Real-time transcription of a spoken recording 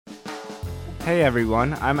Hey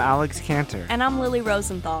everyone, I'm Alex Cantor. And I'm Lily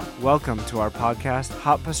Rosenthal. Welcome to our podcast,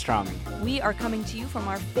 Hot Pastrami. We are coming to you from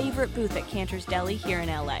our favorite booth at Cantor's Deli here in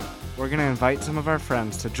LA. We're going to invite some of our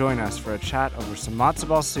friends to join us for a chat over some matzo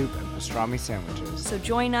ball soup and pastrami sandwiches. So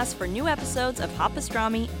join us for new episodes of Hot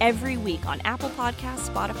Pastrami every week on Apple Podcasts,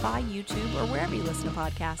 Spotify, YouTube, or wherever you listen to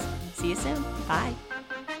podcasts. See you soon. Bye.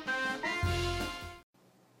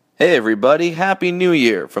 Hey everybody, Happy New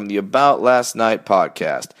Year from the About Last Night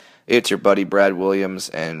podcast. It's your buddy Brad Williams,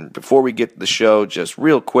 and before we get to the show, just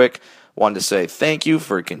real quick, wanted to say thank you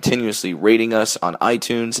for continuously rating us on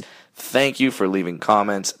iTunes. Thank you for leaving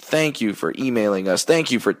comments. Thank you for emailing us. Thank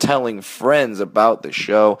you for telling friends about the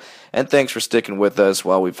show. And thanks for sticking with us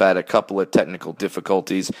while we've had a couple of technical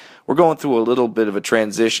difficulties. We're going through a little bit of a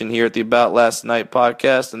transition here at the About Last Night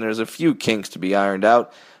podcast, and there's a few kinks to be ironed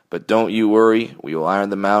out. But don't you worry, we will iron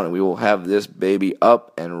them out, and we will have this baby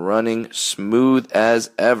up and running smooth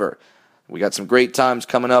as ever. We got some great times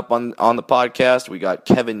coming up on the podcast. We got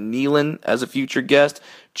Kevin Nealon as a future guest,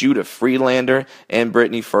 Judah Friedlander, and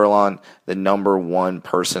Brittany Furlan, the #1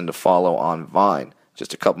 person to follow on Vine.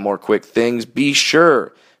 Just a couple more quick things. Be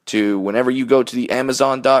sure to, whenever you go to the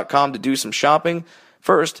Amazon.com to do some shopping,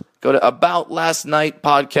 first, go to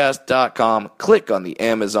aboutlastnightpodcast.com, click on the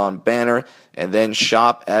Amazon banner, and then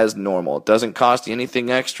shop as normal. It doesn't cost you anything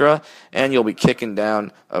extra, and you'll be kicking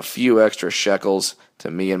down a few extra shekels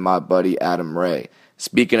to me and my buddy Adam Ray.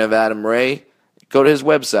 Speaking of Adam Ray, go to his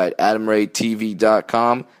website,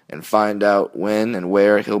 adamraytv.com, and find out when and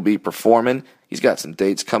where he'll be performing. He's got some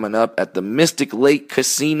dates coming up at the Mystic Lake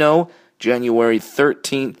Casino, January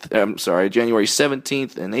 17th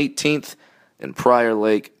and 18th in Prior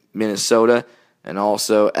Lake, Minnesota. And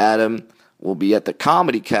also, Adam will be at the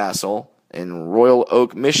Comedy Castle in Royal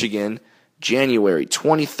Oak, Michigan, January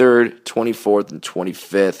 23rd, 24th, and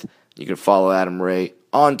 25th. You can follow Adam Ray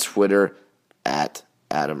on Twitter at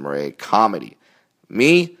Adam Ray Comedy.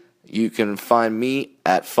 Me, you can find me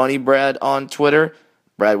at Funny Brad on Twitter,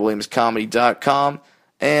 BradWilliamsComedy.com,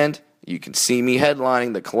 and you can see me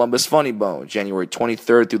headlining the Columbus Funny Bone, January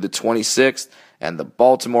 23rd through the 26th, and the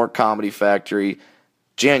Baltimore Comedy Factory,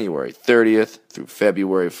 January 30th through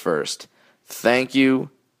February 1st. Thank you,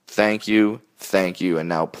 thank you, thank you, and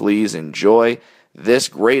now please enjoy this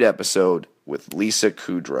great episode with Lisa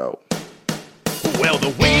Kudrow. Well, the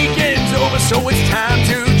weekend's over, so it's time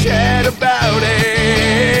to chat about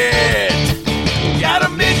it. Got a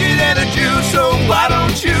midget and a Jew, so why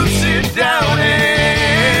don't you sit down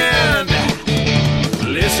and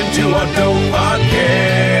listen to our dope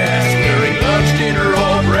podcast during lunch, dinner,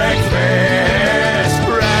 or breakfast.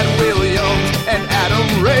 Brad Williams and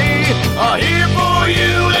Adam Ray are here for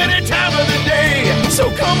you any time of the day. So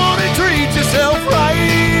come on and treat yourself right.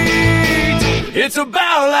 It's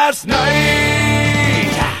About Last Night.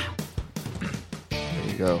 There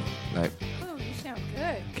you go. Night. Oh, you sound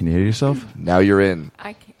good. Can you hear yourself? Now you're in.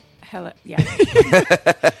 I can. Hello. Yeah.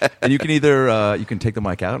 And you can either you can take the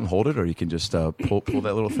mic out and hold it, or you can just pull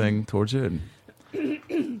that little thing towards you, and you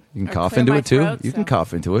can cough clear into my it too. throat, You can so-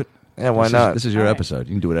 cough into it. Yeah, why This not? This is your All right. episode.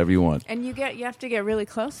 You can do whatever you want. And you have to get really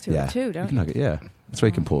close to Yeah, it too, don't you? Yeah, that's why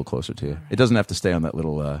you can pull it closer to you. It doesn't have to stay on that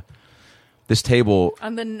little. This table.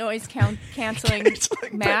 On the noise canceling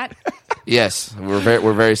mat. Yes, we're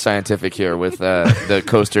very scientific here with the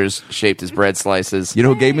coasters shaped as bread slices. You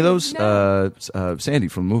know who gave me those? No. Sandy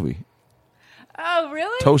from the movie. Oh,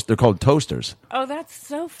 really? Toast. They're called toasters. Oh, that's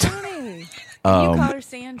so funny. You call her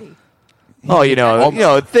Sandy. Oh, you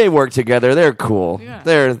know, they work together. They're cool. Yeah.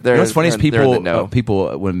 They're. You know what's funny is they're in the people know.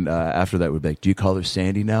 people when after that would be like, "Do you call her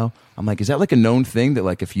Sandy now?" I'm like, "Is that like a known thing that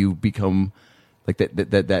like if you become like that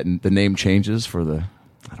the name changes for the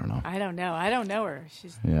I don't know." I don't know. I don't know her.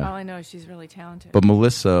 Yeah. All I know is she's really talented. But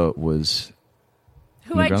Melissa was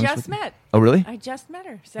Who I Can you be honest just with me? met. Oh, really? I just met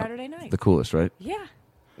her Saturday night. The coolest, right? Yeah.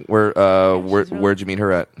 She's really- where'd you meet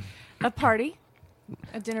her at? A party.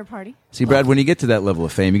 A dinner party. See, Brad, when you get to that level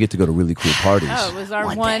of fame, you get to go to really cool parties. Oh, it was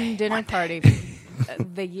our one dinner party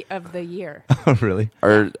of the year. Oh, really?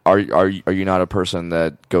 Are you not a person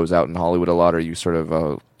that goes out in Hollywood a lot? Or are you sort of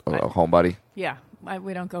a homebody? Yeah.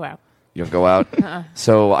 We don't go out. You don't go out?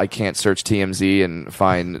 So I can't search TMZ and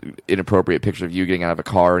find inappropriate pictures of you getting out of a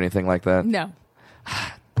car or anything like that? No.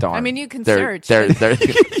 Darn. I mean, you can They're- search. they're-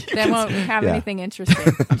 They won't have Yeah. anything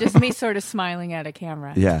interesting. Just me sort of smiling at a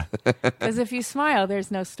camera. Yeah. Because if you smile, there's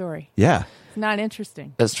no story. Yeah. It's not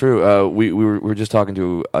interesting. That's true. We were just talking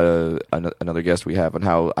to another guest we have on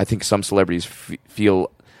how I think some celebrities feel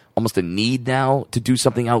almost a need now to do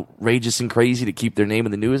something outrageous and crazy to keep their name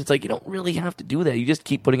in the news. It's like you don't really have to do that. You just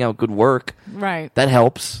keep putting out good work. Right. That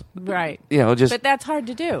helps. Right. You know, just But that's hard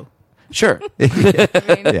to do. Sure.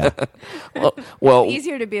 I mean, Yeah. Well,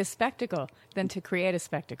 easier to be a spectacle than to create a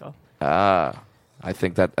spectacle. I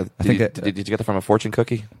think that. Did you get that from a fortune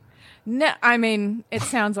cookie? No, I mean, it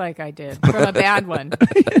sounds like I did from a bad one.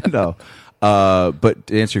 No. But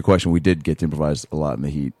to answer your question, we did get to improvise a lot in the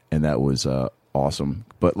heat, and that was awesome.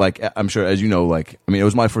 But like, I'm sure, as you know, like, I mean, it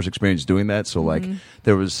was my first experience doing that. So like,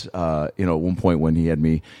 there was, at one point when he had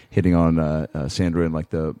me hitting on Sandra in like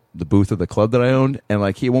the booth of the club that I owned, and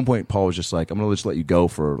like at one point Paul was just like, I'm gonna just let you go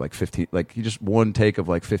for like 15, like he just one take of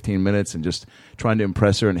like 15 minutes and just trying to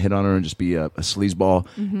impress her and hit on her and just be a sleazeball.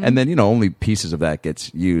 And then only pieces of that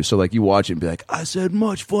gets used. So like you watch it and be like, I said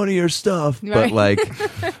much funnier stuff, Right. but like,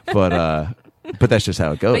 but that's just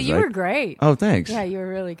how it goes. But you right? were great. Oh, thanks. Yeah, you were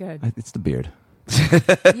really good. It's the beard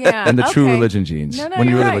Yeah, and the true okay. religion genes. No, when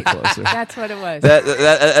you you're really right. look closer. That's what it was.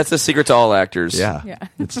 That's the secret to all actors. Yeah. Yeah.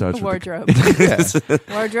 It starts with Wardrobe,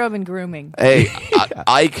 wardrobe, and grooming. Hey,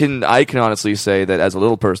 I can honestly say that as a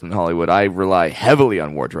little person in Hollywood, I rely heavily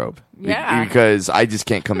on wardrobe. Yeah. Because I just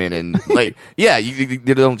can't come in and like, yeah, they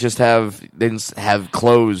didn't have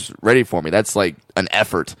clothes ready for me. That's like an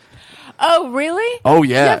effort. Oh, really? Oh,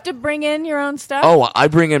 yeah. You have to bring in your own stuff? Oh, I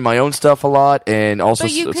bring in my own stuff a lot, and also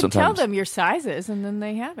But you could sometimes tell them your sizes, and then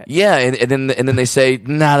they have it. Yeah, and then they say,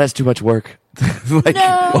 nah, that's too much work. Like,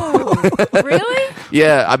 No. Really?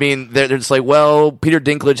 yeah, I mean, they're just like, well, Peter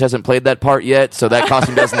Dinklage hasn't played that part yet, so that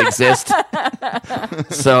costume doesn't exist.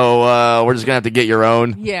 So we're just gonna have to get your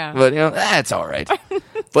own. Yeah. But that's all right.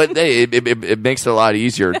 But hey, it makes it a lot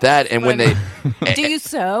easier. That and when they Do you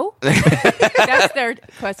sew? That's their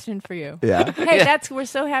question for you. Yeah. Hey, we're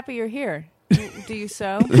so happy you're here. Do you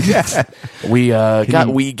sew?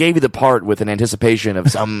 we gave you the part with an anticipation of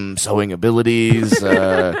some sewing abilities.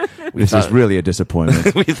 This is really a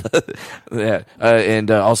disappointment. Yeah, and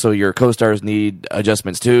also your co-stars need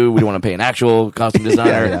adjustments too. We don't want to pay an actual costume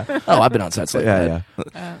designer. Yeah. Oh, I've been on sets like Yeah,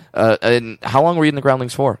 that. And how long were you in the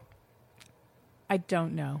Groundlings for? I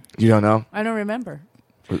don't know. You don't know? I don't remember.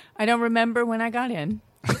 I don't remember when I got in.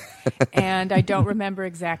 And I don't remember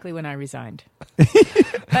exactly when I resigned.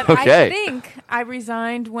 But Okay. I think I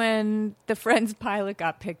resigned when the Friends pilot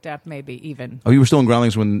got picked up, maybe even. Oh, you were still in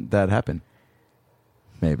Groundlings when that happened?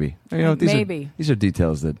 Maybe. Maybe. These are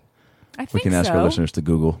details that I think we can ask so. our listeners to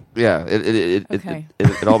Google. Yeah, Okay.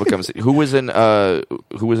 it all becomes. Who was in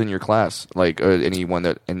your class? Like anyone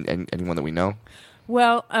that we know?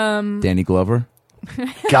 Well, Danny Glover?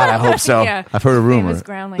 God, I hope so. yeah, I've heard a rumor. famous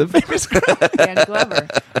Groundling. Dan Glover.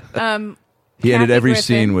 He ended Kathy every Griffin.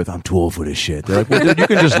 scene with, I'm too old for this shit. They're like, well, dude, you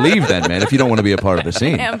can just leave then, man, if you don't want to be a part of the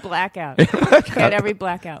scene. And blackout. Had every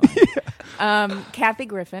blackout line. Kathy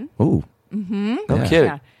Griffin. Ooh. No Yeah. kidding.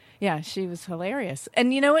 Yeah. Yeah, she was hilarious.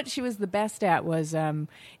 And you know what she was the best at was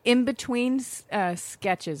in between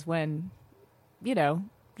sketches when,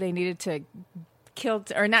 they needed to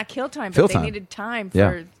not kill time, Fill but time. they needed time for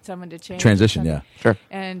Yeah. someone to change. Transition, something. yeah.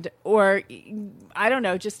 Sure. Or I don't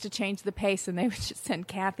know, just to change the pace, and they would just send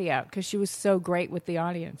Kathy out because she was so great with the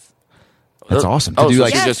audience. That's awesome. To Oh, do so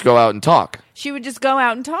like, she Yes. just go out and talk. She would just go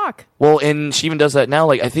out and talk. Well, and she even does that now.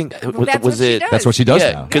 Like I think That's was what she it? does. that's what she does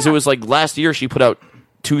Yeah, now. because it was like last year she put out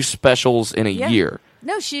 2 specials in a Yeah. year,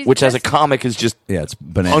 No, she's which as a just- comic is just Yeah, it's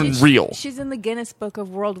bananas. unreal. She's in the Guinness Book of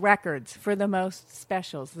World Records for the most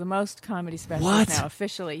specials, the most comedy specials What? now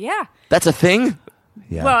officially. Yeah. That's a thing.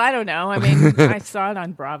 Yeah. Well, I don't know. I mean, I saw it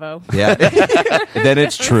on Bravo. Yeah. Then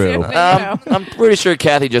it's true. I'm pretty sure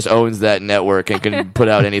Kathy just owns that network and can put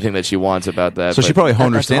out anything that she wants about that. So she but probably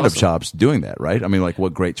honed her that's stand-up awesome. chops doing that, right? I mean, like,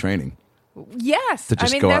 what great training. Yes. To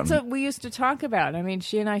just I mean, go out that's and- what we used to talk about. I mean,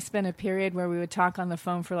 she and I spent a period where we would talk on the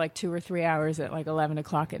phone for like 2 or 3 hours at like 11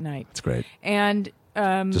 o'clock at night. It's great. And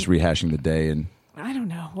Just rehashing the day and I don't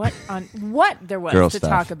know what there was Girl to stuff.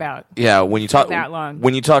 talk about. Yeah, when you talk That long.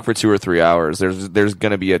 when you talk for 2 or 3 hours, there's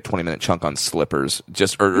going to be a 20-minute chunk on slippers,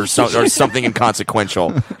 just or something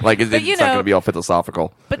inconsequential. Like it's But, you not going know- to be all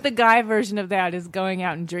philosophical. But the guy version of that is going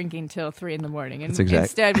out and drinking till 3 a.m. And That's exact-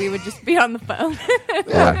 instead we would just be on the phone.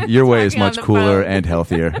 yeah, your way is Talking on much the cooler phone. and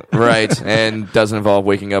healthier. Right, and doesn't involve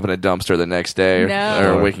waking up in a dumpster the next day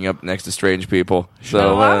No. or waking up next to strange people. But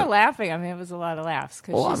So a lot of laughing. I mean, it was a lot of laughs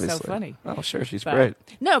because well, she's so obviously. funny. Oh, sure, she's But- great.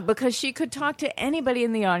 No, because she could talk to anybody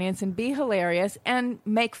in the audience and be hilarious and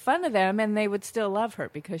make fun of them, and they would still love her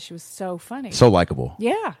because she was so funny. So likable.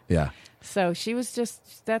 Yeah. Yeah. So she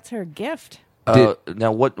was that's her gift.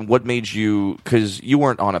 Now, what made you? Because you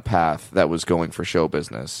weren't on a path that was going for show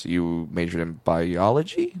business. You majored in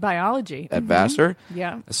biology Biology. at Vassar.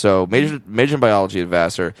 Yeah. So majored in biology at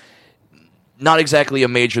Vassar. not exactly a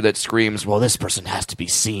major that screams, well, this person has to be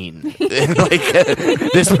seen.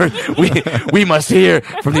 We must hear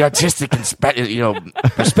from the artistic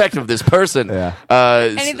perspective of this person. Yeah.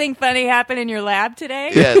 Anything funny happen in your lab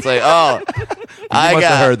today? Yeah, it's like, oh, I must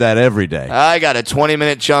have heard that every day. I got a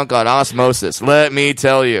 20-minute chunk on osmosis. Let me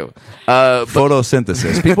tell you.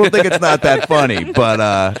 Photosynthesis. People think it's not that funny,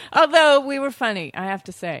 but Although we were funny, I have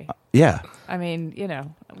to say. yeah. I mean,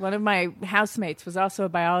 one of my housemates was also a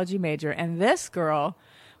biology major, and this girl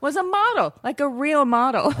was a model, like a real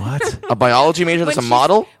model. What? A biology major that's a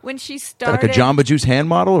model? When she started... Like a Jamba Juice hand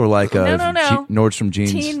model or like a No. Nordstrom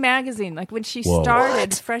jeans? Teen magazine. Like when she Whoa.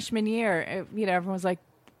 started freshman year, everyone was like,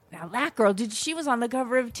 now that girl, she was on the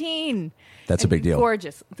cover of Teen. That's a big deal.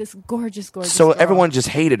 Gorgeous. This gorgeous So girl. everyone just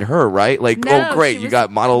hated her, right? Like, No, oh, great, she you was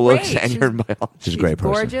got model looks great. and you're in biology. She's a great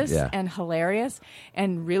person. Gorgeous Yeah. and hilarious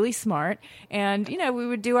and really smart. And, we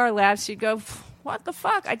would do our labs. She'd go, what the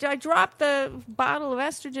fuck? I dropped the bottle of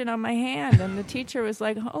estrogen on my hand. And the teacher was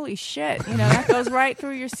like, holy shit. That goes right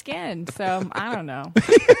through your skin. So, I don't know.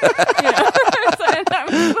 And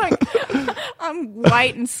I'm like, I'm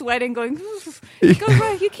white and sweating going, you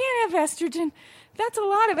can't have estrogen. That's a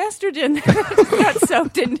lot of estrogen that's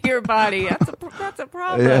soaked into your body. That's a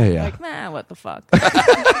problem. Yeah. Like, what the fuck? But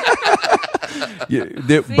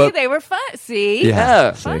They were fun. See?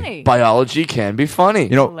 Yeah. Funny. Biology can be funny.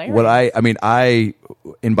 Hilarious. what I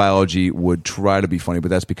in biology would try to be funny, but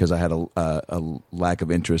that's because I had a lack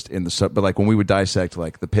of interest in the but like when we would dissect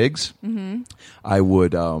like the pigs, I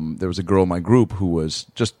would there was a girl in my group who was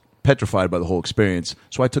just petrified by the whole experience.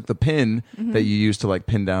 So I took the pin that you use to like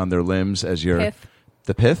pin down their limbs as your Pith.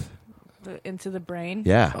 the pith. Into the brain.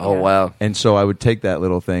 Yeah. Oh, wow. And so I would take that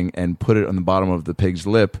little thing and put it on the bottom of the pig's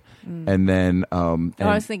lip, and then. I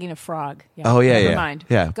was thinking of frog. Yeah. Oh yeah, Never yeah, mind.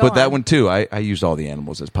 yeah. Go But that on. one too. I used all the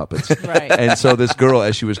animals as puppets. Right. And so this girl,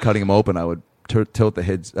 as she was cutting them open, I would tilt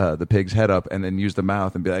the pig's head up and then use the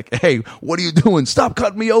mouth and be like, "Hey, what are you doing? Stop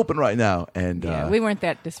cutting me open right now!" And Yeah, we weren't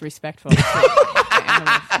that disrespectful.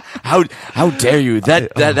 How dare you?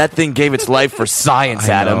 That thing gave its life for science,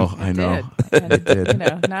 Adam. I know. Did. And,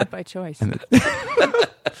 did. not by choice.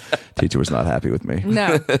 Teacher was not happy with me.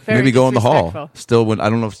 No. Very Made me go in the hall. disrespectful. Still, when I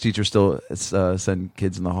don't know if teachers still send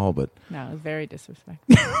kids in the hall, but No, very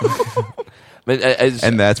disrespectful. But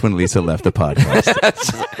and that's when Lisa left the podcast.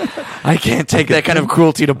 I can't take that kind of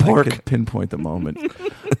cruelty to I pork. could pinpoint the moment.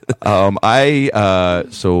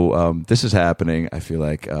 This is happening, I feel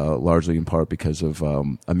like, largely in part because of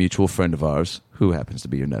a mutual friend of ours who happens to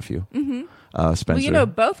be your nephew, Spencer. Well,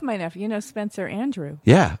 both my nephew. Spencer Andrew.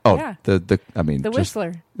 Yeah. Oh, Yeah. The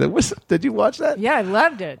Whistler. The Whistler. Did you watch that? Yeah, I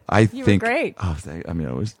loved it. You were great. Oh,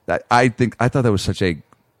 it was. I thought that was such a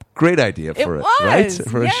great idea for It right was,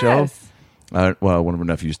 for a yes. show. Well, one of our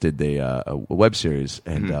nephews did a web series,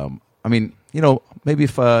 and maybe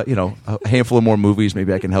if a handful of more movies,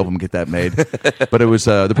 maybe I can help him get that made. But it was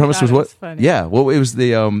the premise thought was it what? was funny. Yeah. Well, it was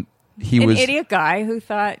the he An was idiot guy who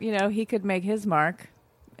thought, he could make his mark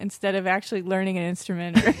instead of actually learning an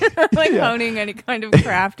instrument or honing any kind of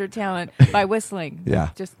craft or talent by whistling. Yeah.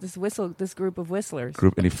 Just this group of whistlers.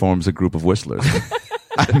 and he forms a group of whistlers.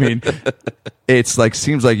 I mean, it's like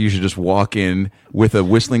seems like you should just walk in with a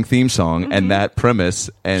whistling theme song and that premise,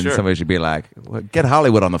 and Sure. somebody should be like, well, "Get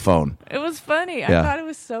Hollywood on the phone." It was funny. Yeah. I thought it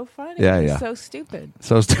was so funny. Yeah, It was yeah. so stupid.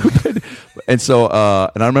 So stupid. And so,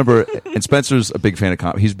 and I remember, and Spencer's a big fan of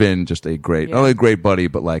comedy. He's been just a great, not only a great buddy,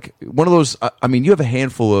 but like one of those. I mean, you have a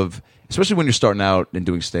handful of, especially when you're starting out and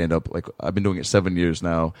doing stand up. Like I've been doing it 7 years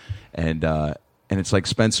now, and it's like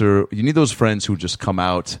Spencer. You need those friends who just come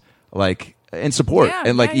out like. And support, Yeah,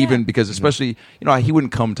 and like yeah, even yeah. because especially he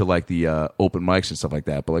wouldn't come to like the open mics and stuff like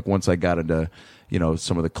that. But like once I got into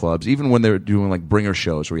some of the clubs, even when they're doing like bringer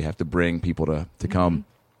shows where you have to bring people to come,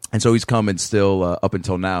 and so he's come and still up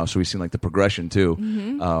until now. So we've seen like the progression too.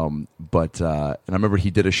 And I remember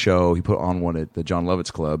he did a show. He put on one at the John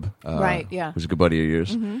Lovitz Club. Right, yeah. Who's a good buddy of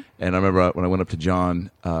yours. And I remember when I went up to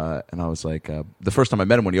John, and I was like, the first time I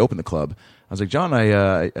met him when he opened the club. I was like, John,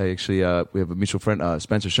 I actually we have a mutual friend,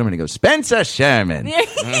 Spencer Sherman. He goes, Spencer Sherman.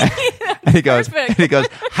 And he goes,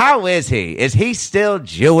 how is he? Is he still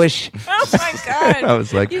Jewish? Oh my God! I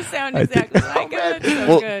was like, you sound I think- exactly like it. So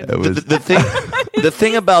Well, good. It was- the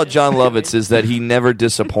thing about John Lovitz is that he never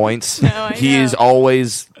disappoints. No, I He know. is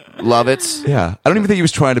always Lovitz. Yeah, I don't even think he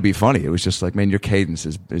was trying to be funny. It was just like, man, your cadence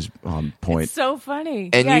is on point. It's so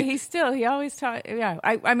funny. And yeah, you- he always taught. Yeah,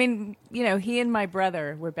 I mean, he and my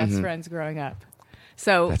brother were best friends growing up.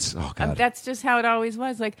 So that's just how it always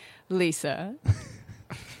was. Like, Lisa,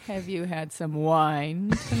 have you had some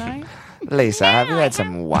wine tonight? Lisa, have you had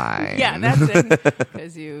some wine? Yeah, that's it.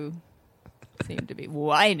 Because you seem to be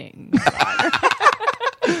whining.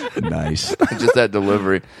 Nice. Just that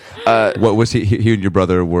delivery. What was he and your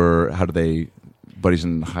brother were? How do they? Buddies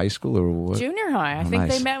in high school or what? Junior high. I Oh, think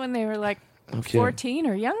nice. they met when they were like Okay. 14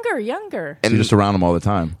 or younger. So you're just around them all the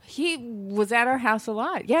time. He was at our house a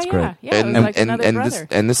lot. Yeah, great. yeah. It was like another brother.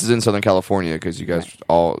 This is in Southern California because you guys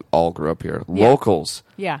all grew up here. Locals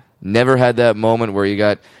Yeah. never had that moment where you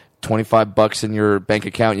got $25 in your bank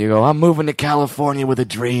account. And you go, I'm moving to California with a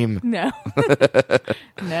dream. No.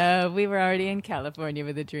 No, we were already in California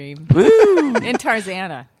with a dream. Woo! In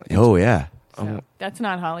Tarzana. Oh yeah. So that's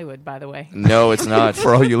not Hollywood, by the way. No, it's not.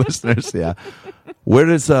 For all you listeners, yeah. Where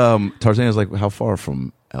does Tarzana's like? How far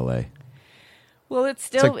from L.A.? Well,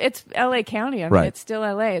 it's L.A. County. I mean, Right. it's still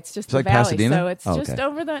L.A. It's just It's the like valley, Pasadena? so it's Oh, just okay.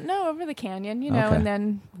 over the canyon, you know, Okay. and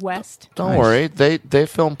then west. Don't Nice. worry. They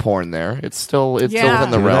film porn there. It's still Yeah.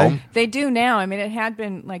 within the Do realm. They do now. I mean, it had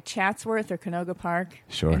been like Chatsworth or Canoga Park.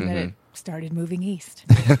 Sure. And then it started moving east.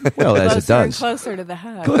 Well, as it Closer and does. closer to the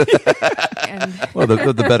hub. And Well,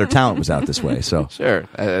 the better talent was out this way. So, Sure.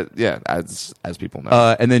 Yeah, as people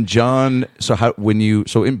know. and then John. So how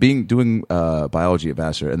in doing biology at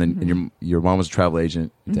Vassar, and then and your mom was a travel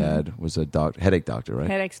agent, dad was a headache doctor, right?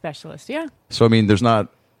 headache specialist, yeah. So I mean,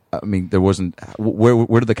 there wasn't.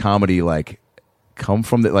 Where did the comedy like come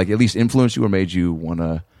from? That like at least influenced you or made you want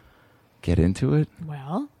to get into it?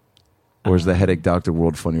 Well, Or is the headache doctor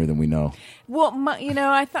world funnier than we know?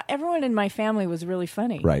 I thought everyone in my family was really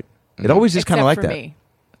funny. Right. It always is kind of like Except for that. me,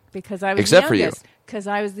 because I was Except the for you. youngest. Because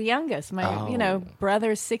I was the youngest. My,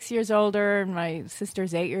 brother's 6 years older, and my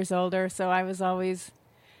sister's 8 years older. So I was always,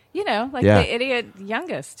 Yeah. the idiot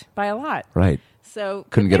youngest by a lot. Right. So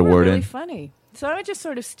Couldn't but get a they were word really in. Funny. So I would just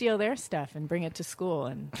sort of steal their stuff and bring it to school,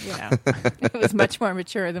 and it was much more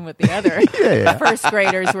mature than what the other first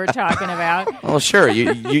graders were talking about. Well, sure.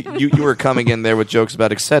 You were coming in there with jokes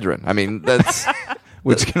about Excedrin. I mean, that's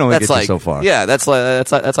Which can only that's get like you so far. Yeah, that's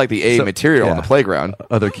like the A So- material on yeah. the playground.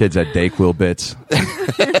 Other kids had Dayquil bits.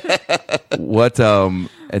 What? And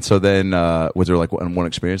so then, was there like one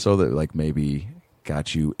experience though that like maybe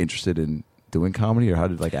got you interested in doing comedy, or how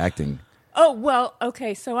did like acting? Oh, well,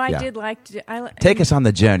 okay. So I Yeah. did like to. Take us on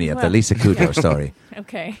the journey of the Well, Lisa Kudrow story.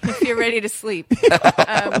 Okay, if you're ready to sleep.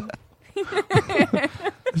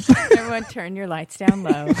 Everyone turn your lights down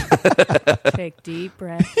low. Take deep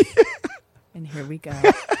breaths. And here we go.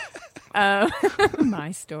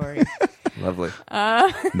 My story. Lovely.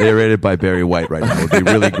 Narrated by Barry White right now would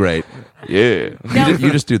be really great. Yeah.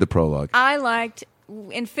 You just do the prologue. I liked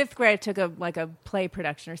in fifth grade. I took a play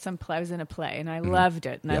production or some play. I was in a play, and I loved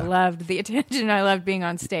it, and I Yeah. loved the attention. I loved being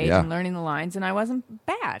on stage Yeah. and learning the lines, and I wasn't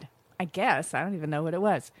bad. I guess I don't even know what it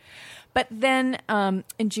was. But then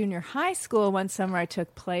in junior high school, one summer I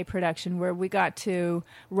took play production where we got to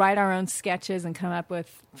write our own sketches and come up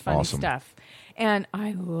with funny Awesome. stuff. And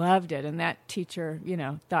I loved it. And that teacher,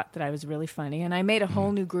 thought that I was really funny. And I made a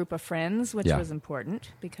whole new group of friends, which Yeah. was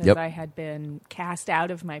important because Yep. I had been cast out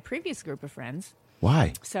of my previous group of friends.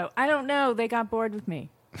 Why? So I don't know. They got bored with me.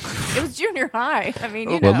 It was junior high. I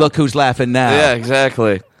mean, Well, look who's laughing now. Yeah,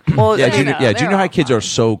 exactly. Well, Yeah, They junior, know, yeah, they're junior high all kids fine. are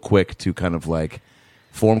so quick to kind of like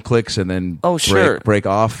form cliques and then sure. break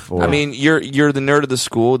off. Or, I mean, you're the nerd of the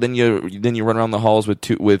school. Then you run around the halls with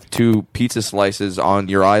two pizza slices on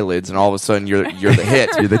your eyelids, and all of a sudden you're the hit.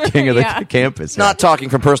 you're the king of the Yeah. campus. Not talking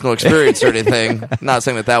from personal experience or anything. Not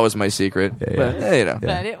saying that was my secret, yeah. but hey,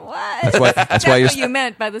 But it was. That's why That's you're what you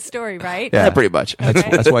meant by the story, right? Yeah. yeah, pretty much.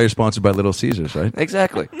 That's why you're sponsored by Little Caesars, right?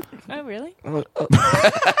 Exactly. Oh, really?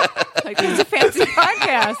 Like, it's a fancy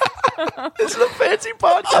podcast.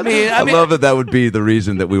 I mean, I love that would be the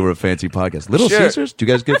reason that we were a fancy podcast. Little Sure. Caesars? Do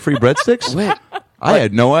you guys get free breadsticks? Wait. I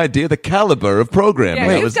had no idea the caliber of programming. Yeah,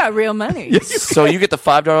 That you've was- got real money. So you get the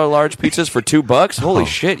 $5 large pizzas for $2? Holy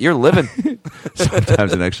shit, you're living.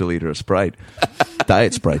 sometimes an extra liter of Sprite.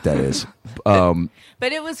 Diet Sprite, that is.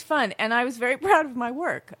 But it was fun, and I was very proud of my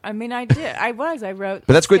work. I mean, I did. I wrote.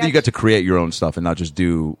 But that's great that you got sketch- to create your own stuff and not just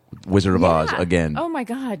do Wizard of Oz Yeah. again. Oh my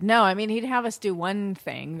God, no! I mean, he'd have us do one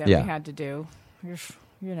thing that Yeah. we had to do,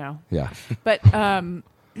 Yeah. But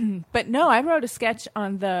but no, I wrote a sketch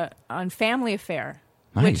on Family Affair.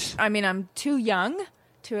 Nice. Which I mean, I'm too young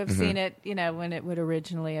to have seen it, when it would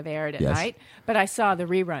originally have aired at Yes. night. But I saw the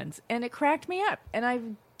reruns, and it cracked me up. And I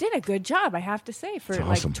did a good job, I have to say, for That's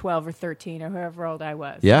awesome. like 12 or 13 or however old I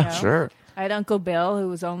was. Yeah, you know? Sure. I had Uncle Bill, who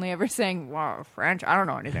was only ever saying, "Well, French, I don't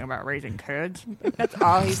know anything about raising kids." That's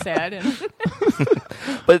all he said. And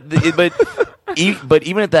But But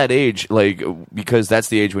even at that age, like, because that's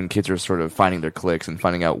the age when kids are sort of finding their cliques and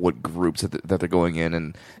finding out what groups that they're going in,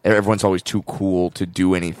 and everyone's always too cool to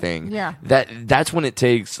do anything. Yeah. That's when it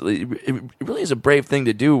takes. It really is a brave thing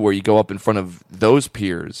to do, where you go up in front of those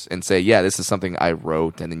peers and say, "Yeah, this is something I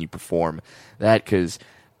wrote," and then you perform that. Because,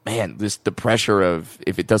 man, the pressure of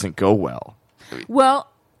if it doesn't go well. Well,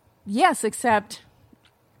 yes, except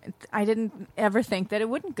I didn't ever think that it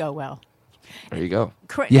wouldn't go well. There you go.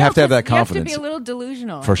 You have to have that You have confidence. to be a little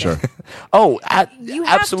delusional. For sure. Oh, You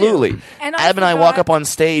have absolutely. to. And Ab and I walk forgot- up on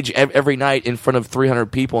stage every night in front of 300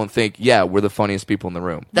 people and think, yeah, we're the funniest people in the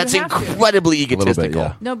room. That's have to. incredibly A little egotistical. bit,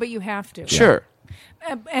 yeah. No, but you have to. Sure.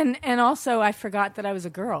 And also, I forgot that I was a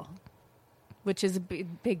girl, which is a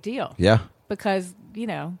big deal. Yeah. Because,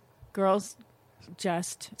 girls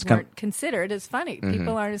just kind weren't considered as funny.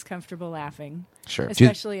 People aren't as comfortable laughing. Sure.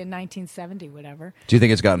 Especially in 1970, whatever. Do you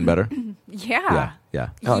think it's gotten better? Yeah. Yeah.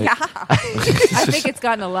 I think it's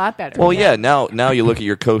gotten a lot better. Well, yeah. Now you look at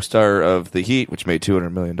your co-star of The Heat, which made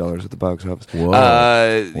 $200 million at the box office.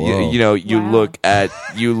 Whoa. You Wow.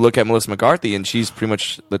 look at Melissa McCarthy, and she's pretty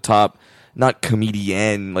much the top, not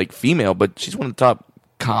comedian like female, but she's one of the top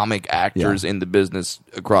comic actors in the business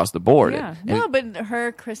across the board. Yeah. And- No, but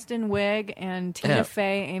her, Kristen Wiig, and Tina Yeah.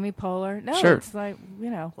 Fey, Amy Poehler. No, Sure. it's like,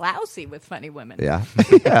 lousy with funny women. Yeah.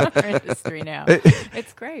 in our industry now.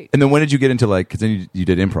 It's great. And then when did you get into because then you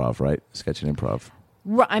did improv, right? Sketch and improv.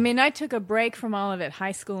 I mean, I took a break from all of it,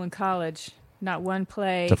 high school and college. Not one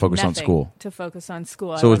play. To focus on nothing. school. To focus on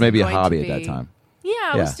school. So it was wasn't maybe a going to hobby at be- that time. Yeah,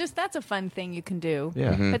 it Yeah. was just, that's a fun thing you can do.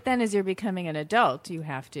 Yeah. Mhm. But then as you're becoming an adult, you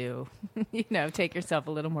have to, take yourself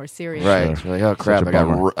a little more seriously. Right. Sure. You're like, oh crap! Such a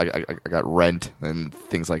bummer. I got rent and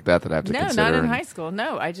things like that I have to No, consider. not in and- high school.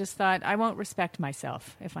 No, I just thought I won't respect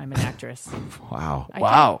myself if I'm an actress. Wow.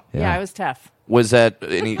 Wow. Yeah, Yeah. I was tough. Was that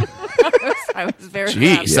any? I was very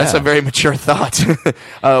Jeez, tough. that's a Yeah. very mature thought.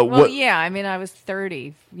 Well, what yeah, I mean, I was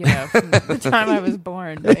 30, from the time I was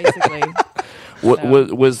born, basically.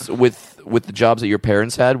 was with the jobs that your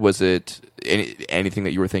parents had? Was it anything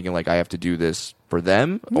that you were thinking like I have to do this for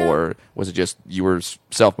them, No. or was it just you were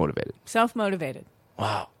self motivated? Self-motivated.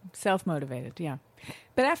 Wow. Self-motivated, yeah.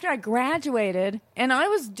 But after I graduated, and I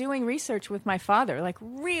was doing research with my father, like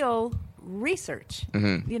real research,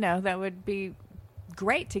 that would be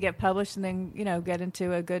great to get published and then, get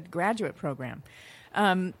into a good graduate program.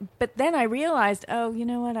 But then I realized, oh, you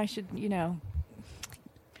know what, I should,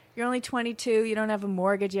 you're only 22, you don't have a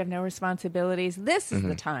mortgage, you have no responsibilities. This is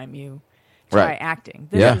the time you try Right. acting.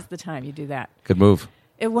 This Yeah. is the time you do that. Good move.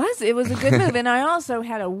 It was a good move. And I also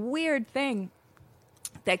had a weird thing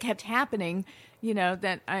that kept happening,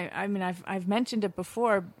 that I've mentioned it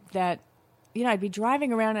before, that, I'd be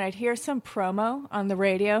driving around and I'd hear some promo on the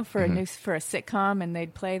radio for for a sitcom, and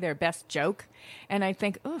they'd play their best joke. And I'd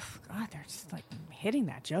think, oh, God, they're just like hitting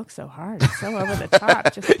that joke so hard. It's so over the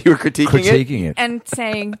top. Just, You were critiquing it. and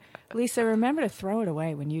saying, Lisa, remember to throw it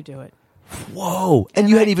away when you do it. Whoa. And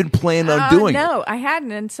you hadn't even planned on doing it. No, I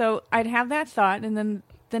hadn't. And so I'd have that thought, and then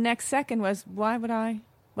the next second was, why would I?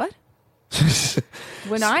 What?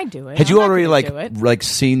 When I do it, Had you I'm not already gonna do it.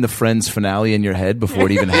 seen the Friends finale in your head before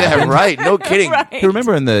it even Yeah, happened? right. No kidding. Right. You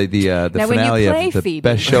remember in the Now, when you finale play of the Phoebe.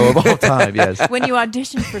 best show of all time? Yes. When you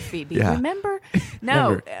audition for Phoebe, Yeah. remember? No,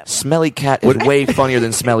 Remember, Smelly cat is way funnier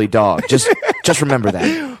than Smelly dog. Just remember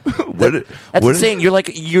that. That's what- insane.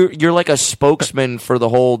 You're like a spokesman for the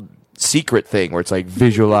whole secret thing, where it's like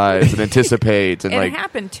visualize and anticipate and it like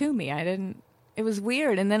happened to me. I didn't. It was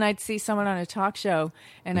weird. And then I'd see someone on a talk show,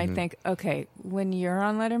 and I'd think, okay, when you're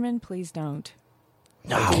on Letterman, please don't.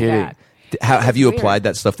 no do kidding. that. Have you Weird. applied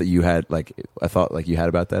that stuff that you had? I thought you had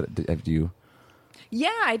about that. Have you? Yeah,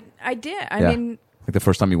 I did. I Yeah. mean, Like the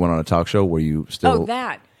first time you went on a talk show, were you still?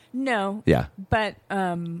 that. No. Yeah. But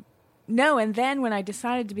no, and then when I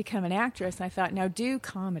decided to become an actress, I thought, now do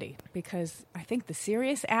comedy, because I think the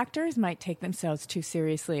serious actors might take themselves too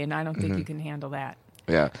seriously, and I don't think you can handle that.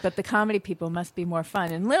 Yeah. But the comedy people must be more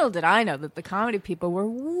fun. And little did I know that the comedy people were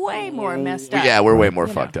way more messed up. Yeah, we're way more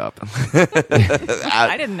You fucked know. up.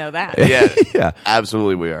 I didn't know that. Yeah, Yeah.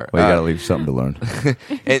 absolutely, we are. Well, you got to leave something to learn.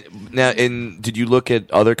 And did you look at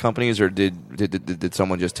other companies, or did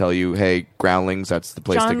someone just tell you, "Hey, Groundlings, that's the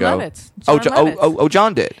place John to go"? Lovitz. Oh, John Lovitz.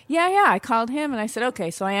 John did. Yeah. I called him and I said, okay,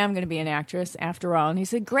 so I am going to be an actress after all. And he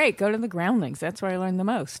said, great, go to the Groundlings. That's where I learned the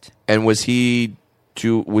most. And was he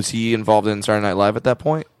involved in Saturday Night Live at that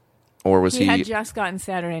point? or was He he? had just gotten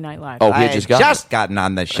Saturday Night Live. Oh, he had just got. gotten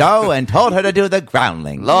on the show and told her to do the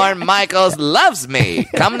groundling. Lorne Michaels loves me.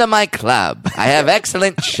 Come to my club. I have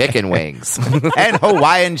excellent chicken wings. And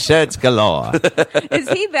Hawaiian shirts galore. Is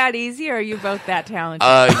he that easy, or are you both that talented?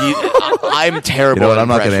 I'm terrible. You know what, at I'm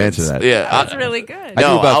not gonna impressions. answer that. Yeah, That's really good. I do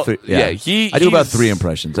No, about I'll- three, yeah, he- I do about he's- 3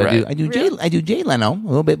 impressions. Right. I do Really? Jay Leno a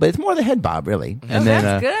little bit, but it's more the head bob really. And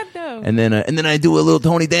That's good, though. And then I do a little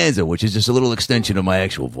Tony Danza, which is just a little extension of my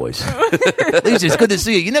actual voice. Lisa, it's good to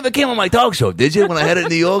see you. You never came on my talk show, did you? When I had it in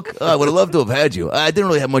New York, I would have loved to have had you. I didn't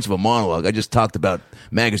really have much of a monologue. I just talked about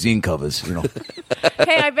magazine covers, you know.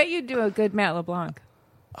 Hey, I bet you do a good Matt LeBlanc.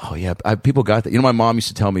 Oh yeah, people got that. You know, my mom used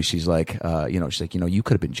to tell me, she's like, you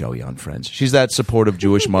could have been Joey on Friends. She's that supportive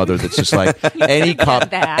Jewish mother that's just like any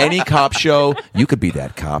cop show, you could be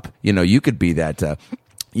that cop. You know, you could be that.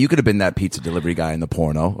 You could have been that pizza delivery guy in the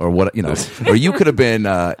porno, or what, you know, or you could have been,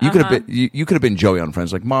 you could have been Joey on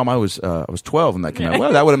Friends. Like, Mom, I was 12 when that came out.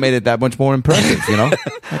 Well, that would have made it that much more impressive, you know.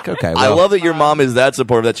 Like, okay, I well, love that your mom is that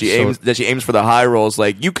supportive that she aims for the high roles.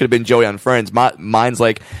 Like, you could have been Joey on Friends. Mine's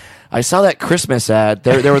like, I saw that Christmas ad.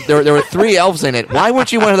 There were 3 elves in it. Why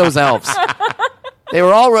weren't you one of those elves? They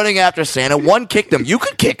were all running after Santa. One kicked him. You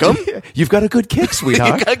could kick him. You've got a good kick,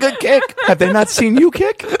 sweetheart. You got a good kick. Have they not seen you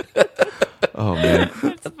kick? Oh man,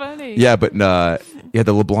 That's funny. yeah, but yeah,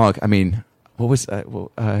 the LeBlanc. I mean, what was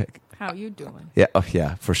How you doing? yeah, oh,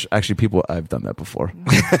 yeah, for sure. Actually, I've done that before.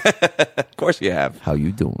 Of course you have. How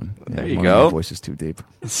you doing? Yeah, There you my go. voice is too deep.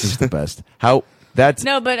 He's the best. How that's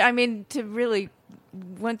No, but I mean,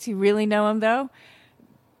 once you really know him, though,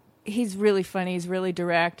 he's really funny. He's really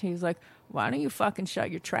direct. He's like, why don't you fucking shut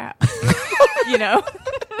your trap? You know?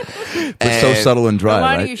 it's so subtle and dry,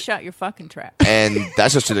 Why right? don't you shut your fucking trap? And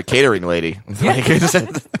that's just to the catering lady. Like, he's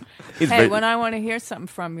Hey, very- when I want to hear something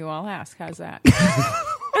from you, I'll ask. How's that?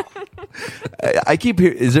 I keep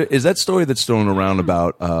hearing. Is that story that's thrown around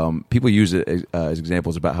about people use it as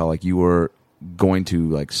examples about how like you were going to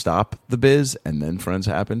like stop the biz and then Friends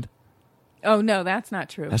happened? Oh, no, that's not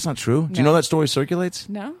true. That's not true. Do you No. know that story circulates?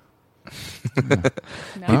 No?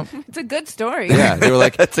 Well, It's a good story. yeah, they were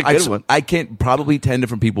like, That's a good one. I can't probably 10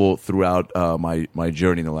 different people throughout my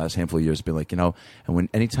journey in the last handful of years have been like, you know, and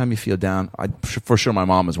anytime you feel down, for sure my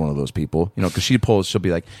mom is one of those people, you know, because she'll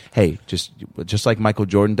be like, hey, just like Michael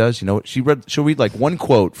Jordan does, you know, she'll read like one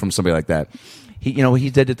quote from somebody like that. He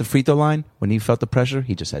did at the free throw line when he felt the pressure,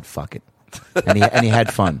 he just said fuck it. And he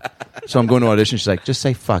had fun. So I'm going to audition. She's like, just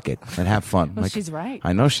say fuck it and have fun. Well, Like, she's right.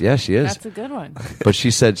 I know. She is. That's a good one. But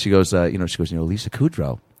she said, she goes, Lisa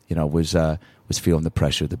Kudrow, you know, was feeling the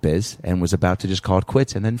pressure of the biz and was about to just call it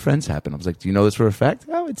quits, and then Friends happened. I was like, do you know this for a fact?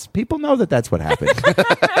 Oh, it's people know that's what happened.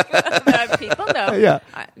 People know. Yeah.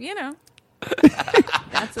 You know.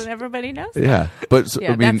 That's what everybody knows. Yeah, but so,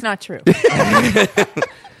 Yeah, I mean, that's not true.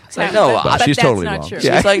 It's like, no, but she's that's totally not wrong. true.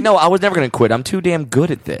 She's like, no, I was never going to quit. I'm too damn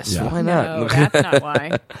good at this. Yeah. Why not? No, that's not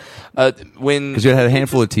why. When because you had a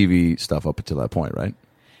handful of TV stuff up until that point, right?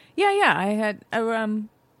 Yeah. I had.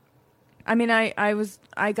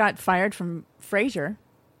 I got fired from Frasier.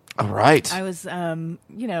 all right, I was,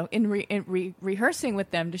 rehearsing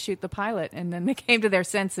with them to shoot the pilot, and then they came to their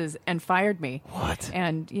senses and fired me. What?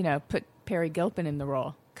 And put Perry Gilpin in the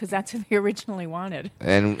role because that's who they originally wanted.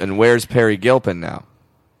 and where's Perry Gilpin now?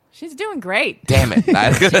 She's doing great. Damn it!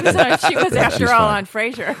 She was after She's all fine. on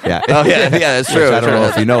Frasier. Yeah. Oh yeah, that's true. I don't know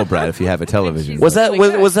if you know, Brad, if you have a television. She's Was that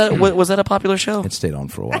really was that a popular show? It stayed on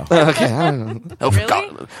for a while. Okay, I don't know.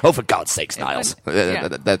 Really? For God's sakes, Niles. Yeah.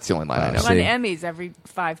 That's the only line I It know. won See. Emmys every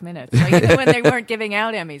 5 minutes. Like, even when they weren't giving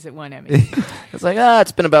out Emmys, it won Emmys. It's like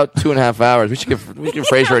it's been about 2.5 hours. We should give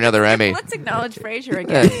Frasier another Emmy. Let's acknowledge Frasier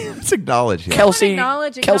again. It's acknowledged. Yeah. Kelsey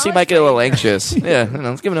Acknowledge might get a little Frasier. anxious. Yeah, I don't know,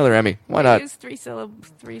 let's give him another Emmy. Why not? Use three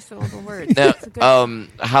syllable words. Now, It's a good show.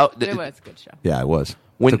 how It was a good show. Yeah, it was.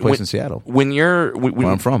 When- Took place when- in Seattle, when you're when, where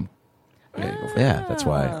I'm from. Oh. Yeah, that's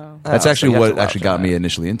why. That's so actually you have what to watch actually got that. me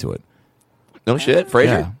initially into it. no shit, Frasier.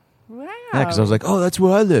 Yeah. Wow. Yeah, because I was like, oh, that's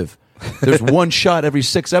where I live. There's one shot every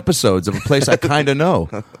 6 episodes of a place I kind of know.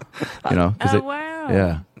 You know? 'cause Oh, it- wow. Yeah.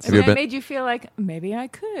 Have And you that ever been? made you feel like maybe I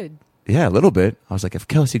could. Yeah, a little bit. I was like, if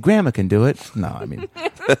Kelsey Grammer can do it. No, I mean,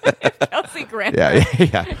 Kelsey Grammer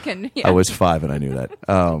yeah. can. I was 5 and I knew that.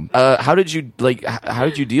 How did you How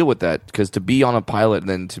did you deal with that? Because to be on a pilot and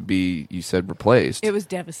then to be, you said, replaced. It was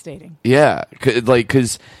devastating. Yeah,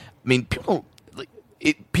 because I mean,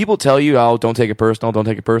 people tell you, "Oh, don't take it personal, don't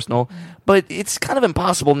take it personal," but it's kind of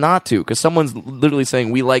impossible not to, because someone's literally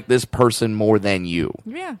saying, "We like this person more than you,"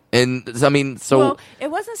 Yeah. and I mean, so Well, it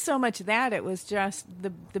wasn't so much that. It was just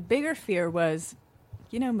the bigger fear was,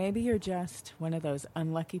 maybe you're just one of those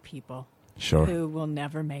unlucky people Sure. who will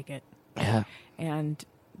never make it. yeah, And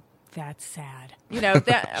that's sad. You know,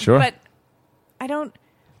 that, Sure. But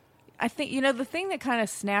I think, you know, the thing that kind of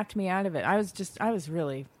snapped me out of it, I was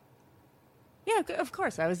really, yeah, of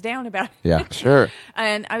course, I was down about it. Yeah. Sure.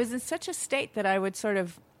 And I was in such a state that I would sort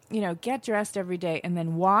of, you know, get dressed every day and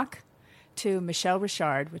then walk to Michel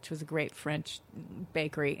Richard, which was a great French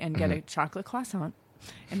bakery, and get a chocolate croissant,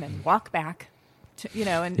 and then walk back. You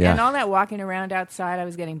know, and all that walking around outside, I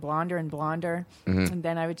was getting blonder and blonder. And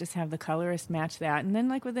then I would just have the colorist match that. And then,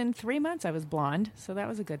 like, within 3 months, I was blonde. So that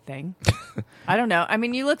was a good thing. I don't know. I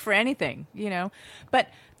mean, you look for anything, you know. But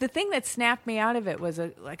the thing that snapped me out of it was,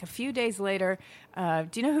 a few days later, do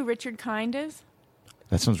you know who Richard Kind is?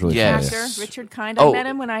 That sounds really Yes. familiar. Actor, Richard Kind. Oh. I met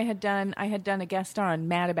him when I had done a guest star on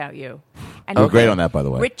Mad About You. And Oh, great on that, by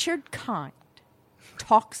the way. Richard Kind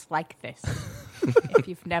talks like this. If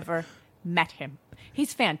you've never met him,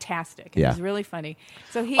 he's fantastic. And Yeah. he's really funny.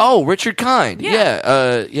 So he. Oh, Richard Kind.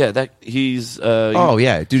 Yeah. Yeah. That he's. Oh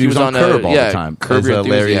yeah, dude, he was on a- Curb all yeah, the time. Curb As, Your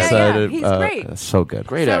Larry Enthusiasm. Yeah, he's great. So good.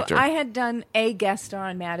 Great so actor. I had done a guest star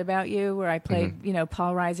on Mad About You where I played, Mm-hmm. you know,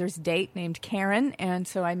 Paul Reiser's date named Karen, and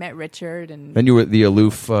so I met Richard, and Then you were the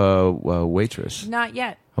aloof waitress. not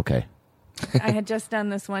yet. Okay. I had just done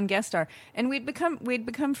this one guest star, and we'd become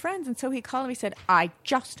friends. And so he called me. He said, "I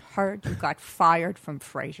just heard you got fired from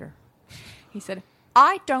Frasier." He said,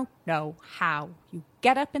 "I don't know how you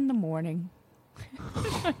get up in the morning,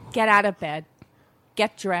 get out of bed,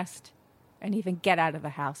 get dressed, and even get out of the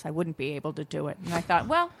house. I wouldn't be able to do it." And I thought,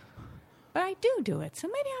 well, but I do it, so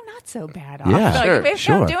maybe I'm not so bad off. Yeah, Like, sure, maybe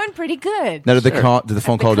sure. I'm doing pretty good. Now, did the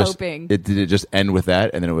phone the call just coping. did it just end with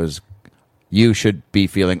that, and then it was, you should be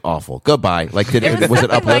feeling awful. Goodbye. Like, was it Something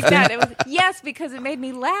like uplifting? that. It was, yes, because it made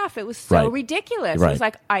me laugh. It was so Right. ridiculous. It Right. was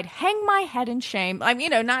like I'd hang my head in shame. I mean, you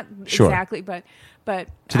know, not Sure. exactly, but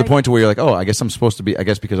To the point to where you're like, oh, I guess I'm supposed to be. I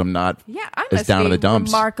guess because I'm not yeah, I as must down be in the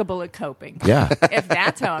dumps. remarkable at coping. Yeah, If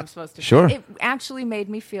that's how I'm supposed to. Sure. feel. It actually made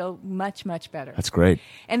me feel much, much better. that's great.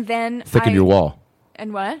 And then Thickened your wall.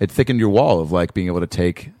 And what? It thickened your wall of like being able to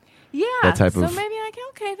take. Yeah. that type so of- maybe like,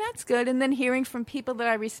 okay, that's good. And then hearing from people that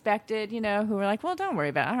I respected, you know, who were like, well, don't worry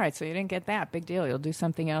about it. All right, so you didn't get that. Big deal. You'll do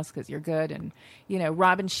something else because you're good. And, you know,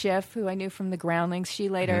 Robin Schiff, who I knew from the Groundlings, she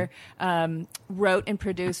later wrote and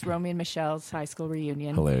produced Romeo and Michelle's high school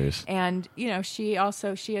reunion. Hilarious. And, you know, she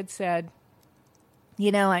had said,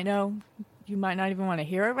 you know, I know you might not even want to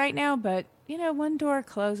hear it right now, but, you know, one door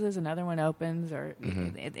closes, another one opens, or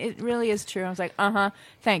it really is true. I was like,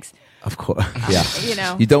 thanks. Of course. Yeah. You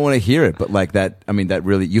know. You don't want to hear it, but like that. I mean, that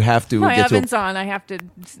really you have to My get to. oven's on. I have to,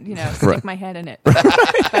 you know, stick Right. my head in it. But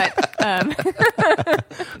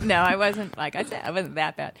no, I wasn't. Like I said, I wasn't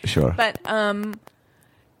that bad. Sure. But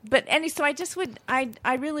anyway, so I just would.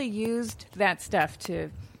 I really used that stuff to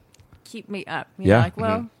keep me up. You know, Yeah. like,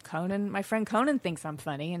 well, Conan, my friend Conan thinks I'm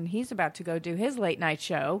funny, and he's about to go do his late night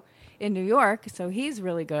show in New York, so he's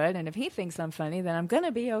really good. And if he thinks I'm funny, then I'm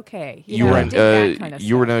gonna be okay. You know, were I in did that kind of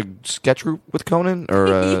you were stuff. in a sketch group with Conan,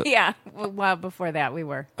 or yeah. Well, before that, we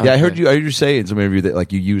were. Yeah, I heard you say in some interview that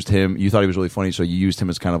like you used him. You thought he was really funny, so you used him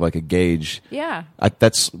as kind of like a gauge. Yeah. I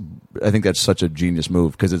think that's such a genius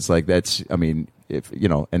move because it's like that's. I mean, if you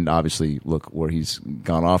know, and obviously look where he's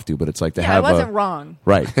gone off to, but it's like to Yeah, I have wasn't a wrong.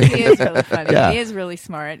 right. He is really funny. Yeah. He is really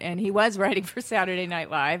smart, and he was writing for Saturday Night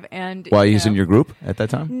Live. And While you he's in know, your group at that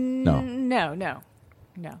time, no. no.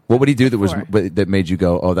 What would he do that was Before. that made you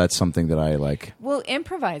go, oh, that's something that I like? Well,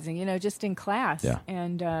 improvising, you know, just in class. Yeah.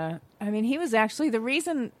 And I mean, he was actually the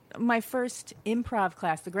reason my first improv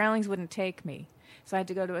class, the Groundlings wouldn't take me, so I had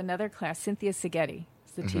to go to another class. Cynthia Seghetti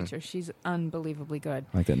is the teacher. She's unbelievably good.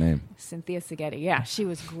 I like that name. Cynthia Seghetti. Yeah, she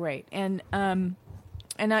was great. And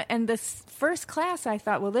this first class, I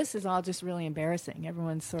thought, well, this is all just really embarrassing.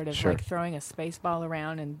 Everyone's sort of Sure. like throwing a space ball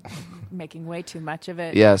around and making way too much of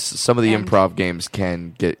it. yes, some of the And- improv games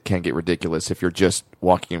can get ridiculous if you're just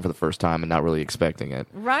walking in for the first time and not really expecting it.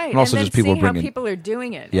 Right. And also then just people seeing how bringing- people are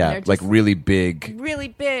doing it. and Yeah, they're like just really big. really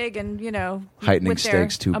big and, you know, Heightening with their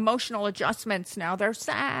stakes, too. emotional adjustments. Now they're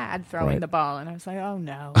sad throwing Right. the ball. And I was like, oh,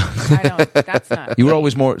 no. That's not. You were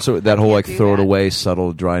always more so that whole can't like do throw it that. away,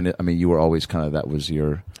 subtle, drying. I mean, you were always kind of that was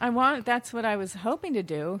your. That's what I was hoping to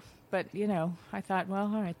do. But, you know, I thought, well,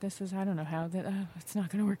 all right, I don't know how, it's not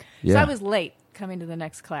going to work. So Yeah. I was late coming to the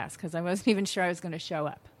next class because I wasn't even sure I was going to show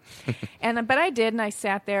up. But I did, and I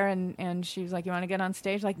sat there, and she was like, you want to get on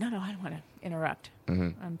stage? Like, no, I don't want to interrupt.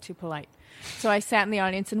 I'm too polite. So I sat in the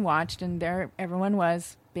audience and watched, and there everyone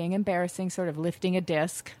was being embarrassing, sort of lifting a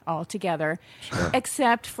disc all together,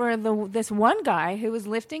 except for this one guy who was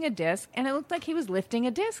lifting a disc, and it looked like he was lifting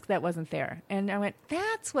a disc that wasn't there. And I went,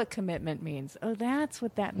 that's what commitment means. Oh, that's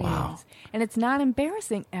what that means. And it's not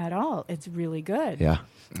embarrassing at all. It's really good. Yeah.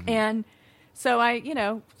 And So I,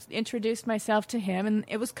 introduced myself to him, and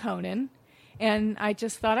it was Conan. And I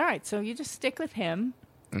just thought, all right, so you just stick with him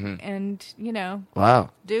and, Wow.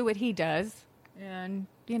 do what he does. And,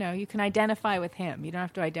 you can identify with him. You don't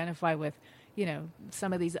have to identify with,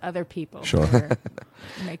 some of these other people. Sure. Who are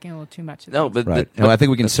making a little too much of No, things. but Right. And I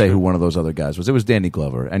think we can say who one of those other guys was. It was Danny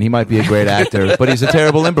Glover, and he might be a great actor, but he's a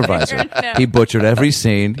terrible improviser. No. He butchered every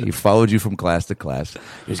scene. He followed you from class to class.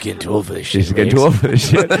 he was getting too old for this shit. He's getting too old for this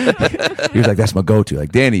shit. He was like, "That's my go-to."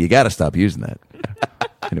 Like, Danny, you got to stop using that.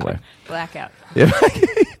 Anyway, Blackout. yeah,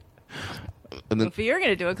 If you're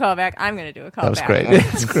going to do a callback, I'm going to do a callback. that was great.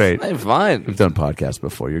 That's great. Hey, fine. We've done podcasts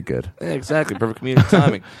before. You're good. Yeah, exactly. Perfect comedic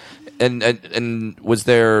timing. And was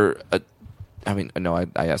there a? I mean, no, I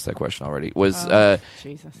asked that question already. Was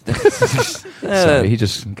Jesus. Sorry, he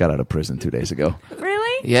just got out of prison 2 days ago.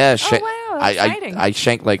 Really? yeah, Oh, wow. That's exciting. I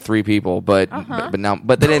shanked like 3 people, but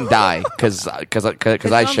they didn't die because I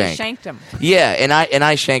only shanked. shanked him. Yeah, and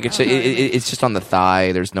I shank. It's just on the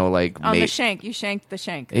thigh. There's no like. On the shank. You shanked the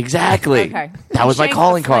shank. Exactly. Okay. That You was my shanked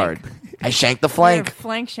calling the card. flank. I shanked the You're a flank.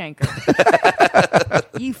 flank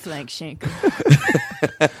shanker. You flank shanker.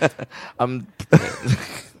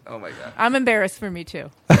 Oh my god. I'm embarrassed for me, too.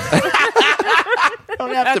 Don't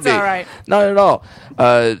have to That's be. all right. Not at all.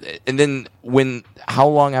 And then how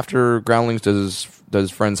long after Groundlings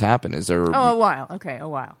does Friends happen? Is there? Oh, a while. Okay, a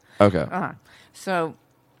while. Okay. So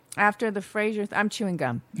after the Frasier, I'm chewing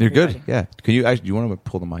gum. You're good. everybody. Yeah. Can you? Do you want to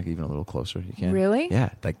pull the mic even a little closer? You can. Really? Yeah,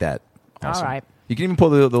 like that. Awesome. All right. You can even pull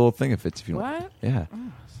the little thing if you want. What? Yeah.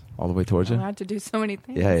 All the way towards I'm you. allowed to do so many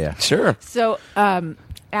things. Yeah, yeah. Sure. So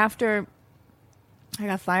after I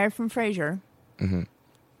got fired from Frasier, and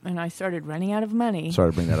I started running out of money.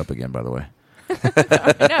 Sorry to bring that up again, by the way.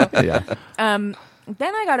 I know. Yeah.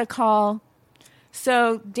 Then I got a call.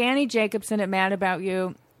 So Danny Jacobson at Mad About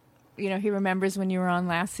You, he remembers when you were on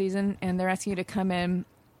last season, and they're asking you to come in.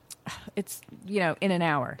 It's, in an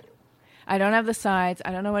hour. I don't have the sides.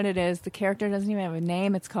 I don't know what it is. The character doesn't even have a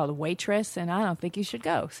name. It's called Waitress, and I don't think you should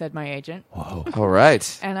go, said my agent. Whoa. All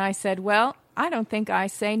right. And I said, well, I don't think I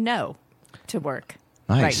say no to work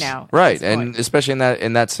Nice. right now. at Right, this and point. especially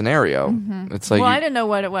in that scenario, it's like Well, I didn't know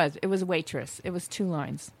what it was. It was Waitress. It was 2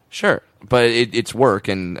 lines. sure, but it's work,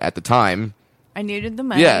 and at the time, I needed the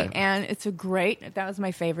money, Yeah. and it's that was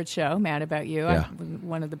my favorite show, Mad About You. Yeah.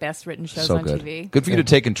 One of the best written shows So on good. TV. Good for you to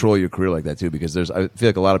take control of your career like that too, because I feel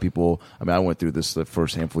like a lot of people. I mean, I went through this the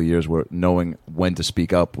first handful of years where knowing when to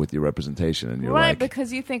speak up with your representation, and you're Right, like,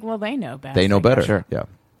 because you think, well, they know best. they know I better. guess. Sure. Yeah.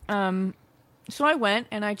 So I went,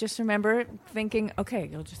 and I just remember thinking, okay,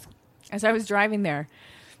 as I was driving there,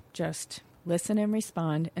 just listen and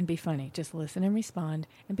respond and be funny. Just listen and respond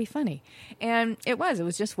and be funny. And it was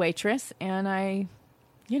just Waitress, and I,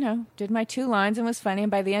 did my 2 lines and was funny.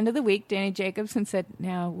 And by the end of the week, Danny Jacobson said,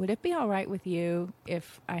 now, would it be all right with you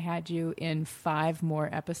if I had you in 5 more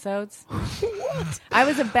episodes? I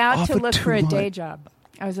was about to Offer look too for a day much. job.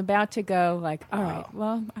 I was about to go like, all right,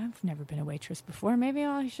 well, I've never been a waitress before. Maybe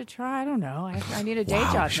I should try. I don't know. I need a day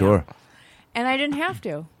job Sure. now. And I didn't have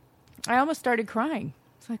to. I almost started crying.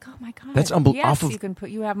 It's like, oh my god, That's yes,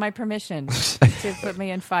 you have my permission to put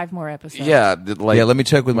me in 5 more episodes. yeah, Yeah. Let me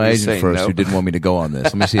check with my you agent say first, no? who didn't want me to go on this.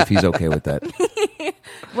 Let me see if he's okay with that.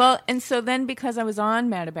 Well, and so then because I was on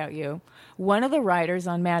Mad About You, one of the writers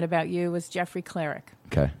on Mad About You was Jeffrey Klarick.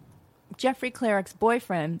 Okay. Jeffrey Klarick's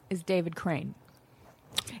boyfriend is David Crane.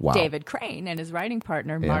 Wow. David Crane and his writing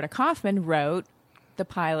partner, Yeah. Marta Kaufman, wrote the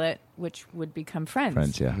pilot, which would become Friends.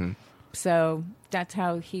 Friends. Yeah. So that's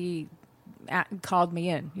how he called me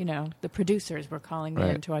in. The producers were calling me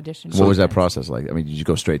Right. in to audition. What was that Friends. process like? I mean, did you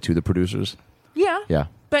go straight to the producers? Yeah. Yeah.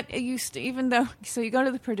 But you even though, so you go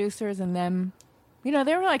to the producers and then,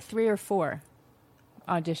 there were like 3 or 4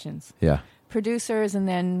 auditions. Yeah. Producers and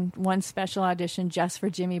then one special audition just for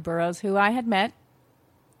Jimmy Burrows, who I had met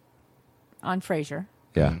on Frasier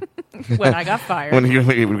Yeah. when I got fired. when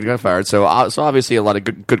we got fired. So obviously a lot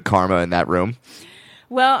of good karma in that room.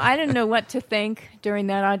 Well, I didn't know what to think during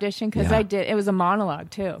that audition because Yeah. it was a monologue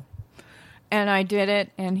too. And I did it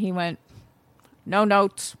and he went, no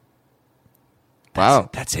notes. Wow,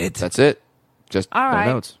 That's it. that's it. Just All no right.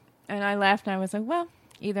 notes. And I laughed and I was like, well,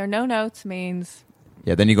 either no notes means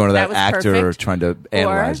Yeah. Then you go into That that was actor perfect. trying to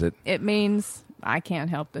analyze or it. it means I can't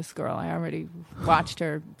help this girl. I already watched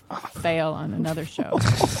her fail on another show.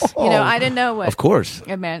 I didn't know what Of course.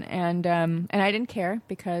 it meant, and I didn't care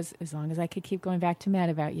because as long as I could keep going back to Mad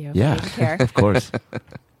About You, Yeah. I didn't care. Of course.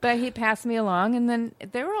 But he passed me along, and then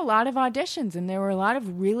there were a lot of auditions, and there were a lot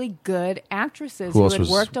of really good actresses Who who else had was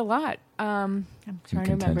worked a lot. I'm trying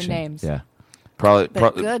to remember Contention. names, Yeah. but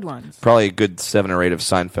Probably good ones. probably a good 7 or 8 of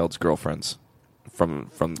Seinfeld's girlfriends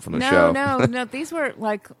from the show. No. These were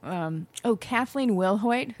like, Kathleen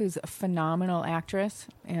Wilhoit, who's a phenomenal actress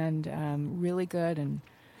and really good. And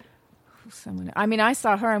someone, I mean, I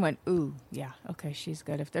saw her and went, ooh, yeah, okay, she's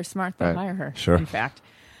good. If they're smart, they'll hire her. Sure. In fact,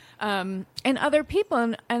 and other people,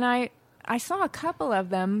 and I saw a couple of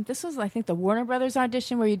them. This was, I think, the Warner Brothers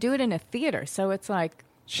audition where you do it in a theater, so it's like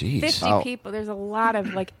Jeez. 50 people. There's a lot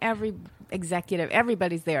of like every executive,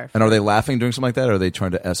 everybody's there. And are they laughing doing something like that, or are they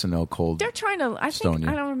trying to SNL cold? They're trying to. I stone think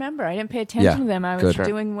you? I don't remember. I didn't pay attention to them. I was Good.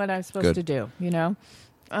 doing what I was supposed Good. to do. You know,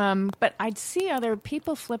 but I'd see other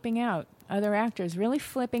people flipping out. Other actors really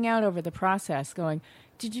flipping out over the process. Going,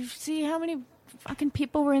 did you see how many fucking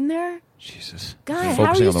people were in there? Jesus. God, You're how are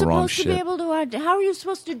focusing you on the wrong supposed to be shit. able to? How are you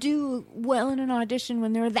supposed to do well in an audition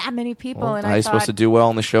when there are that many people? Well, and how are I you thought, supposed to do well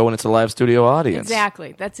on the show when it's a live studio audience?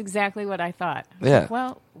 exactly. That's exactly what I thought. I was Yeah. like,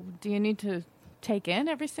 well, do you need to take in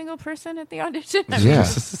every single person at the audition? I Yeah. mean,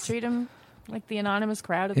 treat them like the anonymous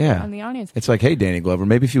crowd Yeah. on the audience. It's like, hey, Danny Glover,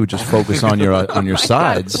 maybe if you would just focus on your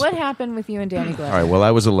sides. What happened with you and Danny Glover? All right. Well,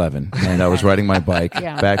 I was 11, and I was riding my bike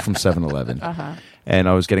Yeah. back from 7-Eleven, and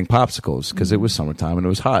I was getting popsicles because it was summertime and it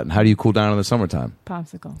was hot. And how do you cool down in the summertime?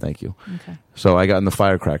 Popsicle. Thank you. Okay. So I got in the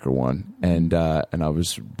firecracker one, and I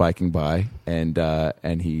was biking by,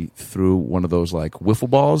 and he threw one of those like wiffle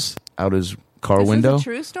balls out his car Is window. this a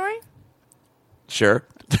true story? Sure.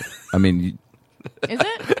 I mean, Is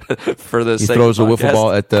it? For the he sake throws a of the wiffle podcast.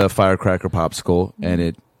 ball at the firecracker popsicle, and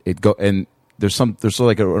it go and there's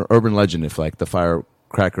like an urban legend if like the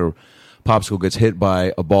firecracker popsicle gets hit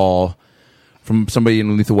by a ball from somebody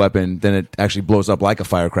in Lethal Weapon, then it actually blows up like a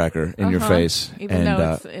firecracker in your face. Even and,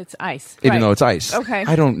 though it's ice. even Right. though it's ice. Okay.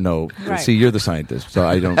 I don't know. Right. See, you're the scientist, so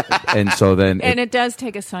I don't. And so then And it does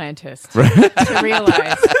take a scientist to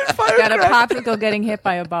realize that a popsicle getting hit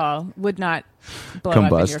by a ball would not blow up in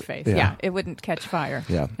Combust. your face. Yeah. Yeah, it wouldn't catch fire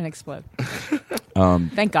Yeah. and explode.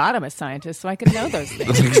 Thank God I'm a scientist, so I can know those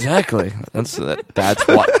things. Exactly.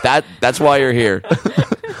 That's why you're here.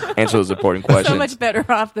 Answer those important questions. So much better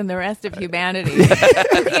off than the rest of humanity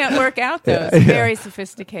who can't work out those. Very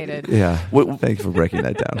sophisticated. yeah. Wait, Thank you for breaking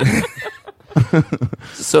that down.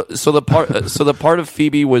 So the part of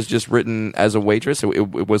Phoebe was just written as a waitress. It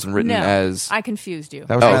wasn't written No, as. I confused you.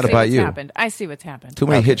 That was I Mad see About what's You. Happened. I see what's happened. Too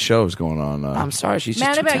many hit shows going on. I'm sorry, she's just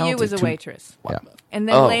Mad too About You talented, was a too- waitress. Yeah. And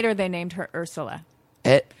then Oh. later they named her Ursula.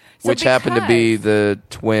 So which happened to be the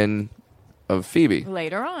twin of Phoebe.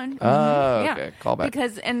 Later on. Oh, Yeah. okay. Call back.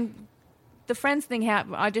 Because, and the Friends thing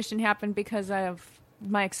audition happened because of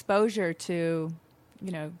my exposure to,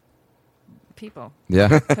 people. Yeah.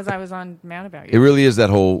 Because I was on Mad About It You. really is that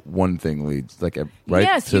whole one thing leads like right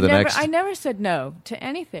Yes, to the next. I never said no to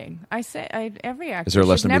anything. Every actor. Is there a should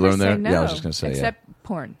lesson to be never learned say there? No, Yeah, I was just gonna say, yeah. except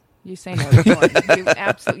porn. You say no to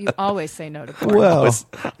porn. You always say no to porn.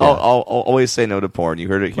 I'll always say no to porn. You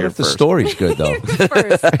heard it What here if the first. story's good though?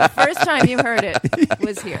 first time you heard it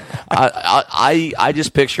was here. I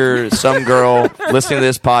just picture some girl listening to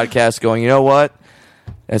this podcast going, you know what?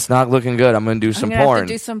 It's not looking good. I'm going to do some I'm gonna porn. have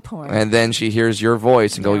to do some porn. And then she hears your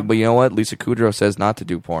voice and Yeah. goes, but you know what? Lisa Kudrow says not to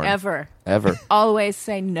do porn. Ever. Ever. Always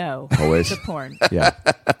say no. Always. to porn. Yeah.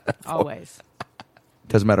 Always.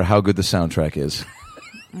 Doesn't matter how good the soundtrack is.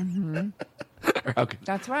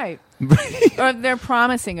 That's right. Or they're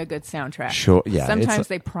promising a good soundtrack. Sure, yeah, Sometimes it's-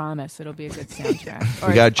 they promise it'll be a good soundtrack. Or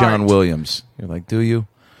We got it's John art. Williams. You're like, do you?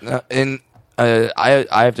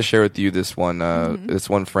 I have to share with you this one Mm-hmm. this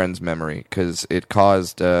one friend's memory because it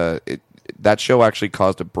caused that show actually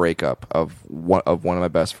caused a breakup of one of my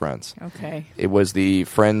best friends. Okay. It was the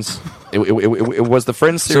Friends. It was the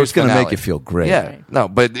Friends series. So it's going to finale. make you feel great. Yeah, Right. no,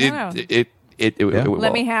 but Wow.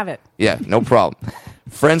 Let me have it. Yeah, no problem.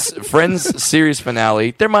 Friends series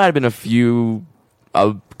finale. There might have been a few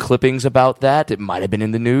clippings about that. It might have been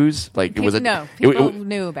in the news. Like it was a people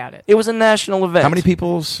knew about it. It was a national event. How many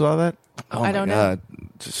people saw that? Oh I my don't know. God.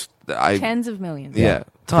 Just Tens of millions. yeah.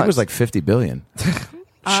 I think it was like 50 billion.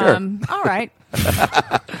 Sure. All right.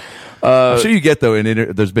 I'm sure you get though.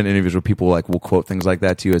 There's been interviews where people like will quote things like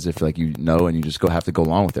that to you as if like you know, and you just have to go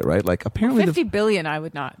along with it, right? Like apparently 50 billion, I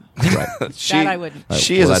would not. right. That I wouldn't.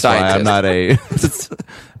 She is a that's why scientist. I'm not a.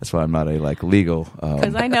 That's why I'm not a like legal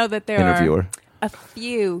Because I know that there interviewer. are a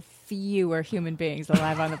fewer human beings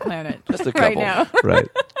alive on the planet Just a right couple. now. Right.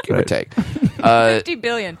 Give or right. take. 50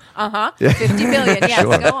 billion. 50 billion. Yes,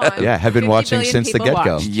 Sure. go on. Yeah, have been 50 watching billion since the people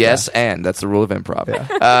get-go. watched. Yes, and that's the rule of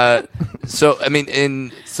improv. So I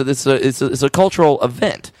mean, so this it's a cultural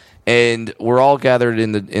event, and we're all gathered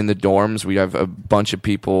in the dorms. We have a bunch of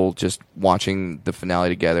people just watching the finale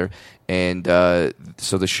together, and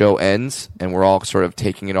so the show ends, and we're all sort of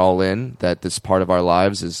taking it all in that this part of our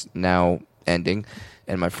lives is now ending.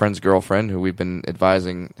 and my friend's girlfriend, who we've been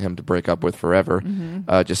advising him to break up with forever,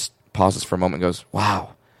 just pauses for a moment and goes,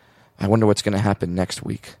 "Wow, I wonder what's going to happen next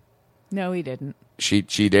week." No, he didn't. She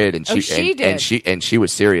did, and she did. and she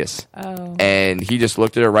was serious. Oh. And he just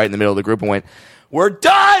looked at her right in the middle of the group and went, "We're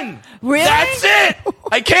done. Really? That's it.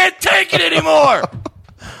 I can't take it anymore."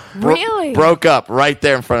 Really? Broke up right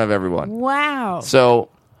there in front of everyone. Wow. So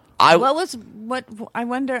I What I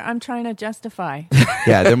wonder, I'm trying to justify.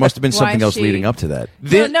 Yeah, there must have been Why something else she- leading up to that.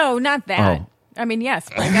 No, not that. Oh. I mean, yes,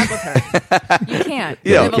 break up with her. You can't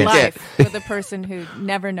Yeah, live you a can't. life with a person who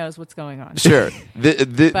never knows what's going on. Sure.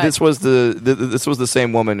 This But- was the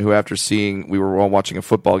same woman who, after we were all watching a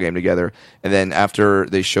football game together, and then after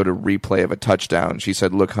they showed a replay of a touchdown, she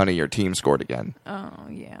said, "Look, honey, your team scored again." Oh,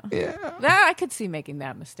 yeah. Yeah. That, I could see making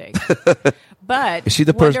that mistake. But Is she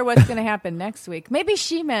the wonder pers- what's going to happen next week. Maybe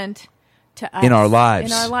she meant to us. In our lives.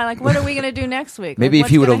 In our life. Like, what are we going to do next week? Maybe Like,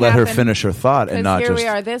 if he would what's have let gonna her happen? finish her thought and 'Cause not here just we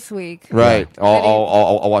are this week. Right. Yeah.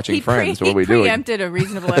 All watching He Friends. What are we doing? preempted a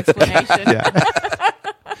reasonable explanation.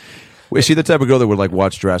 Is she the type of girl that would like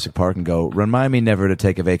watch Jurassic Park and go, "Remind me never to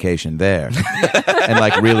take a vacation there," and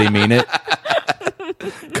like really mean it?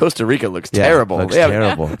 Costa Rica looks Yeah, terrible. looks they have,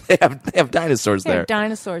 terrible. They have dinosaurs They there. have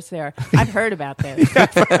dinosaurs there. I've heard about those.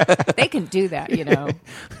 They can do that, you know,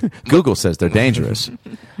 Google says they're dangerous.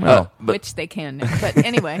 But which they can now. But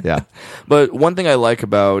anyway. Yeah, But one thing I like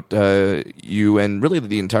about you and really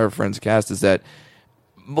the entire Friends cast is that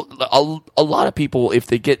a lot of people, if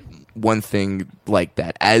they get one thing like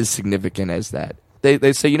that, as significant as that,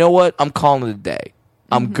 they say, "You know what? I'm calling it a day.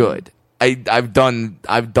 I'm good. I've done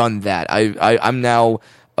that. I'm now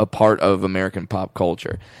a part of American pop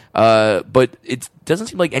culture." But it doesn't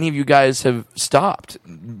seem like any of you guys have stopped.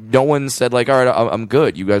 No one said like, "All right, I'm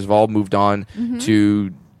good." You guys have all moved on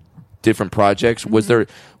to different projects. Was there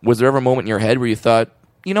ever a moment in your head where you thought,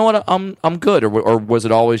 "You know what? I'm good," or was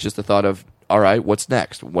it always just a thought of, "All right, what's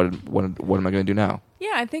next? What am I going to do now?"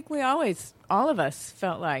 Yeah, I think all of us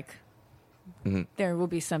felt like there will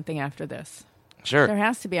be something after this. Sure. There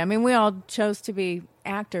has to be. I mean, we all chose to be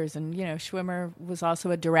actors, and you know, Schwimmer was also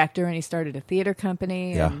a director, and he started a theater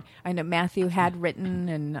company. Yeah. And I know Matthew had written,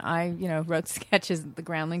 and I, wrote sketches at the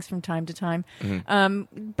Groundlings from time to time.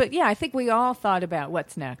 But yeah, I think we all thought about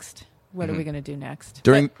what's next. What are we going to do next?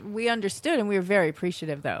 During- But we understood, and we were very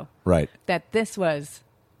appreciative, though, right. that this was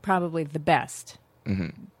probably the best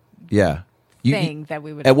Yeah. thing that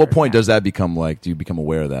we would. At what ever point have. does that become like? Do you become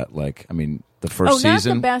aware of that? Like, I mean, the first not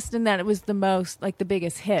season. the best in that it was the most, like the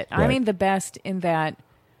biggest hit. I Right. mean the best in that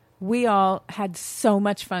we all had so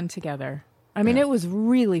much fun together. I mean, it was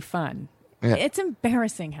really fun. Yeah. It's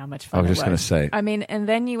embarrassing how much fun I was it just gonna say. I mean, and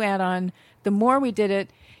then you add on, the more we did it,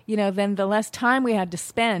 then the less time we had to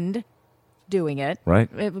spend doing it. Right.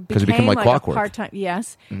 It 'Cause it became like clockwork. a part-time,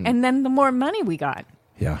 yes. And then the more money we got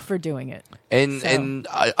Yeah. for doing it. And So-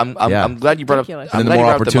 I'm glad you brought up. Ridiculous. I'm And then the glad you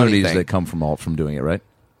more brought up the money opportunities thing. that come from doing it, right?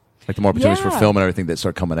 Like the more opportunities for Yeah. film and everything that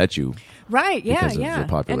start coming at you. Right, yeah, Because of the yeah.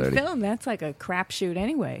 popularity. And film, that's like a crapshoot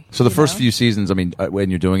anyway. So the you first know? few seasons, I mean, when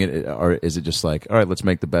you're doing it, is it just like, all right, let's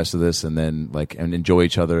make the best of this, and then and enjoy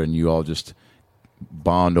each other, and you all just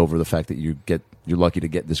bond over the fact that you're lucky to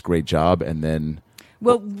get this great job, and then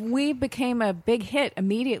Well, we became a big hit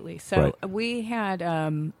immediately. So Right. we had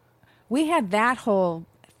that whole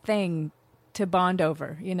thing to bond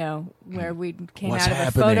over, where we came What's out of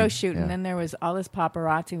happening? a photo shoot, Yeah. and then there was all this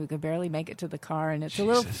paparazzi. We could barely make it to the car, and it's a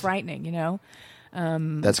little frightening,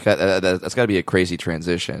 That's got to be a crazy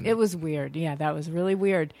transition. It was weird. Yeah, that was really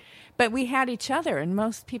weird. But we had each other, and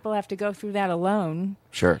most people have to go through that alone.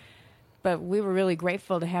 Sure. But we were really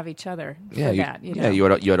grateful to have each other for Yeah. that.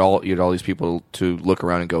 You had all these people to look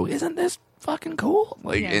around and go, "Isn't this fucking cool?"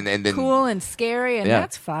 Like, Yeah. and then cool and scary, and Yeah.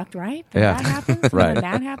 that's fucked, right? When Yeah. that happens, Right. when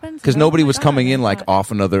that happens, because oh nobody my was God, coming in that's like not-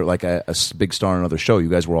 off another like a big star on another show. You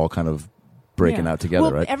guys were all kind of breaking Yeah. out together,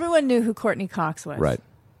 well, right? Everyone knew who Courtney Cox was. Right.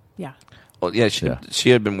 Yeah. Well, yeah, Yeah.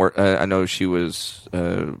 she had been I know she was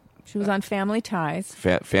She was on Family Ties.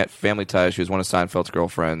 Family Ties. She was one of Seinfeld's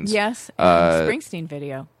girlfriends. Yes. And Springsteen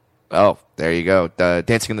video. Oh, there you go.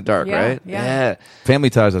 Dancing in the Dark, Yeah, right? yeah. Family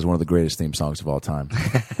Ties is one of the greatest theme songs of all time.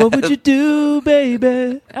 What would you do,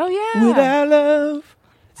 baby, Oh, yeah. without love?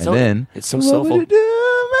 And So- then it's so what soulful. would you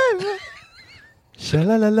do, baby?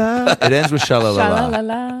 Sha-la-la-la. It ends with sha-la-la-la.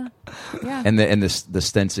 Sha-la-la-la. Yeah. And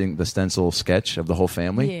the stencil sketch of the whole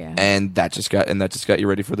family. Yeah. And that just got you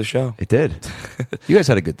ready for the show. It did. You guys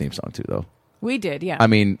had a good theme song too, though. We did, yeah. I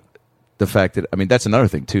mean, the fact that that's another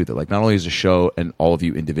thing too. That like not only is the show and all of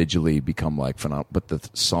you individually become like phenomenal, but the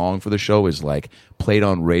song for the show is like played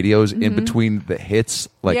on radios in between the hits.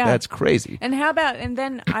 Like Yeah. that's crazy. And how about, and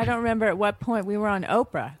then I don't remember at what point we were on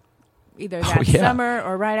Oprah. either that yeah. summer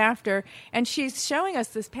or right after. And she's showing us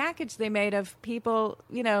this package they made of people,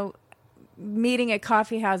 meeting at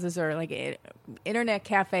coffee houses or like internet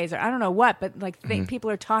cafes or I don't know what, but like people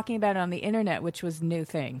are talking about it on the internet, which was a new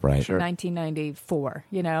thing. Right. Sure. 1994,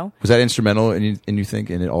 Was that instrumental in you think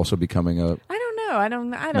in it also becoming a... I don't know. I don't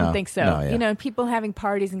No. think so. No, yeah. People having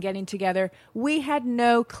parties and getting together. We had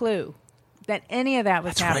no clue that any of that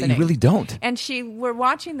was That's happening. right, you really don't. And we're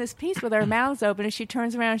watching this piece with our mouths open, and she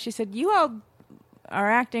turns around and she said, "You all are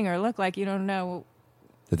acting or look like you don't know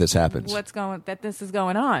That this happens. that this is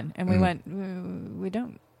going on." And we went, "We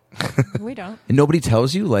don't. We don't." And nobody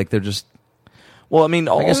tells you? Like, they're just... Well, I mean,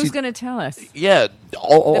 Who's going to tell us? yeah,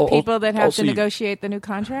 The people that have also to you- negotiate the new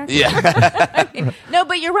contract? Yeah. No,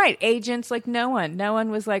 but you're right. Agents, like no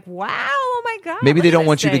one was like, "Wow, oh my God." Maybe look they at don't this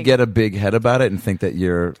want you to thing." get a big head about it and think that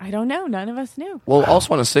you're... I don't know. None of us knew. Well,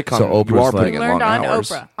 also on a sitcom, So you Oprah's are putting like- in Learned long on hours.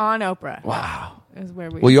 Oprah. On Oprah. Wow. Is where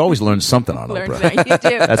we Well, you always learn something on learned Oprah. that. You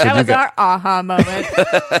do. That's That what you was our aha moment.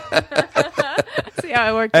 See how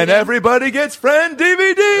it worked. And again? everybody gets friend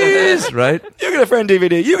DVDs, right? You get a friend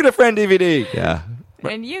DVD. You get a friend DVD. Yeah.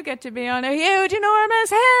 And you get to be on a huge, enormous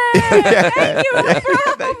hit. Thank you, Oprah.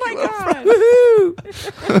 Oh my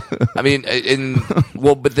God. I mean,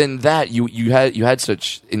 but then that you had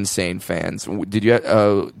such insane fans. Did you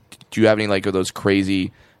do you have any like of those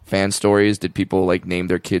crazy fan stories? Did people like name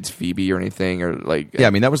their kids Phoebe or anything or like? Yeah, I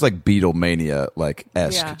mean, that was like Beatlemania, like,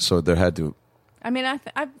 esque. Yeah. So there had to... I mean,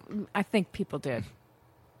 I think people did.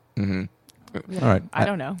 All right. I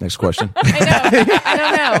don't know. Next question. I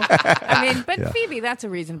don't know. I mean, but Phoebe, that's a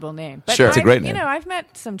reasonable name. But Sure. It's a great name. I've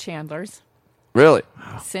met some Chandlers Really?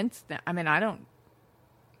 since then. I mean, I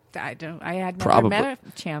had never Probably. met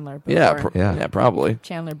a Chandler before. Yeah. Yeah. Yeah. Probably.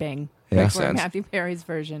 Chandler Bing. Yeah. Like Sense. Matthew Perry's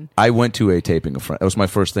version. I went to a taping of friend. That was my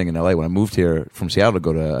first thing in LA when I moved here from Seattle to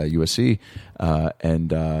go to USC,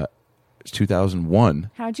 and it's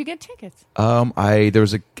 2001. How'd you get tickets? There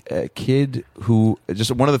was a kid who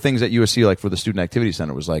just one of the things at USC, like for the Student Activity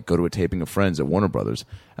Center, was like go to a taping of Friends at Warner Brothers,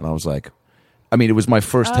 and I was like, I mean, it was my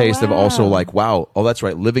first taste of also wow. like, wow, oh, that's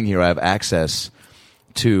right, living here, I have access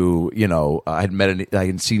to, I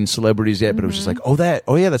hadn't seen celebrities yet, but it was just like, oh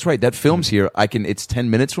yeah, that's right, that film's here. It's 10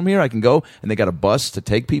 minutes from here. I can go, and they got a bus to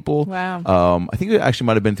take people. Wow. I think it actually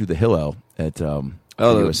might have been through the Hillel at USC.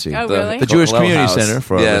 Oh, really? The Jewish Hillel Community House. Center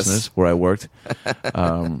for our Yes. listeners, where I worked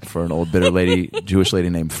for an old bitter Jewish lady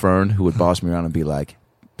named Fern, who would boss me around and be like,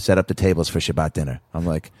 set up the tables for Shabbat dinner. I'm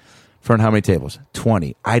like, Fern, how many tables?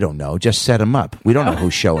 20. I don't know. Just set them up. We don't know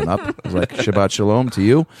who's showing up. I was like, Shabbat Shalom to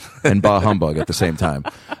you and Bah Humbug at the same time.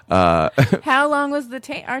 How long was our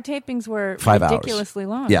tapings were 5 hours. ridiculously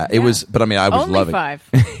long. Yeah, it was, but I mean, I was Only loving 5.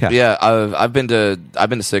 Yeah. I've been to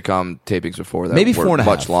sitcom tapings before that. Maybe were 4.5.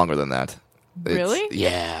 much longer than that. Really?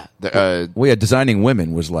 Yeah. Well, yeah, Designing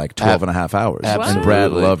Women was like 12 and a half hours. And Absolutely.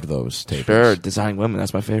 Brad loved those tapings. Sure. Designing Women.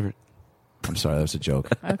 That's my favorite. I'm sorry, that was a joke.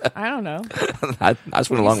 I don't know. I just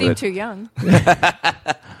went You along seem with it. too young.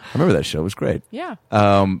 I remember that show. It was great. Yeah.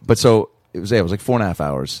 But so it was like 4.5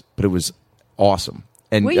 hours, but it was awesome.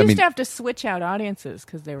 And We I used mean, to have to switch out audiences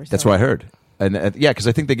because they were. that's so what I heard. And yeah, because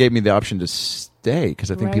I think they gave me the option to stay because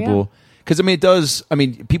I think Right, people. Because I mean, it does. I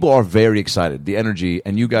mean, people are very excited. The energy,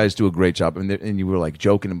 and you guys do a great job. And you were like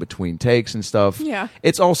joking in between takes and stuff. Yeah.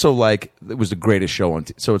 It's also like it was the greatest show on.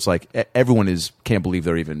 So it's like everyone can't believe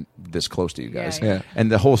they're even this close to you guys. Yeah, yeah.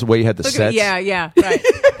 And the whole way you had the Look at sets. yeah, right.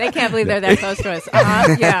 They can't believe they're that close to us.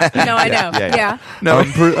 Yeah. No, I know. Yeah. No,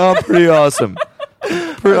 I'm pretty awesome.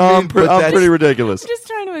 I'm but that's- pretty ridiculous. I'm just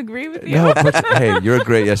trying to agree with you. No, but hey, you're a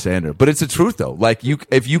great yes-ander. But it's the truth, though. Like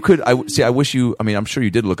if you could, I wish you. I mean, I'm sure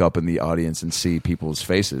you did look up in the audience and see people's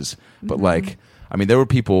faces. But like, I mean, there were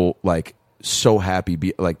people like so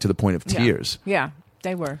happy, like to the point of tears. Yeah,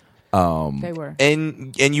 they were. They were.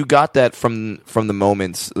 And you got that from the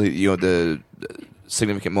moments, the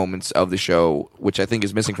significant moments of the show, which I think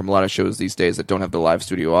is missing from a lot of shows these days that don't have the live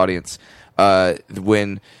studio audience.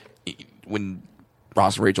 When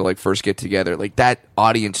Ross and Rachel like first get together, like that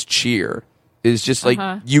audience cheer is just like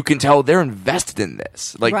you can tell they're invested in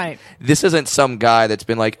this. Like Right. this isn't some guy that's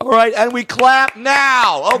been like, all right, and we clap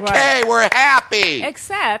now. Okay, Right. we're happy.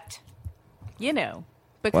 Except,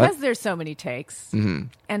 because there's so many takes,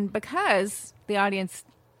 and because the audience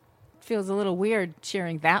feels a little weird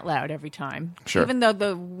cheering that loud every time. Sure. Even though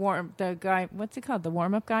the guy, what's it called, the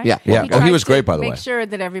warm up guy? Yeah. Yeah. Oh, he tries was to great, by the way. Make sure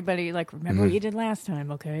that everybody remember what you did last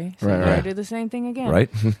time, okay? So Right, you gotta right. do the same thing again, Right.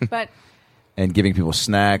 But And giving people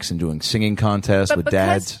snacks and doing singing contests with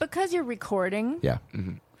dads. because you're recording, Yeah.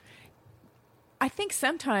 I think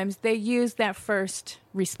sometimes they use that first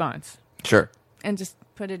response Sure. and just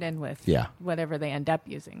put it in with Yeah. whatever they end up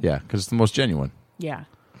using. Yeah, because it's the most genuine. Yeah.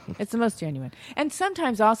 It's the most genuine. And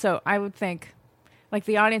sometimes also, I would think, like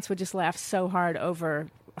the audience would just laugh so hard over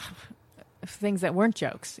things that weren't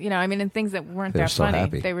jokes, and things that weren't They're that so funny.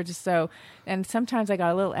 happy. They were just so, and sometimes I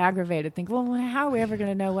got a little aggravated, think, well, how are we ever going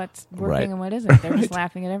to know what's working and what isn't? They're just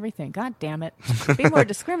laughing at everything. God damn it. Be more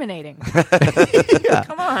discriminating.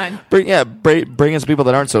 Come on. Bring us people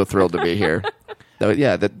that aren't so thrilled to be here. that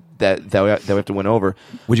we have to win over.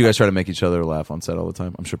 Would you guys try to make each other laugh on set all the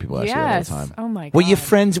time? I'm sure people ask you that all Yes. the time. Oh my God. Were you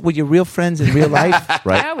friends? Were you real friends in real life?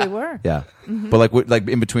 Right? Yeah, we were. Yeah. But like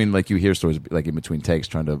in between, like you hear stories like in between takes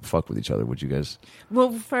trying to fuck with each other. Would you guys?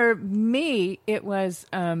 Well, for me, it was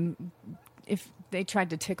if they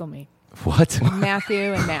tried to tickle me. What? Matthew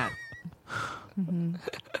and Matt.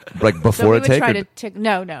 Like So before we a would take? try Or- to tickle.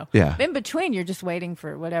 No. Yeah. In between, you're just waiting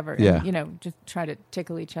for whatever. Yeah. And, just try to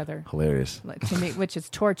tickle each other. Hilarious. Like, to me, which is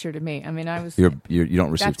torture to me. I mean, I was. You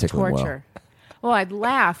don't receive that's tickling torture. Well, I'd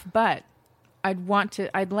laugh, but I'd want to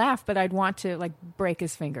like break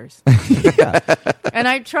his fingers. And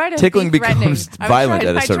I try to Tickling be threatening. becomes violent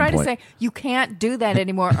at a certain I try point. to say you can't do that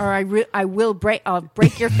anymore, or I'll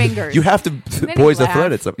break your fingers. well. You have to then poise you the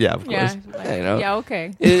thread. laugh. It's yeah, of course. Yeah, yeah,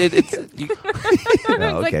 okay. It's you, Yeah,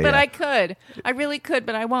 Like, okay, but yeah. I could. I really could,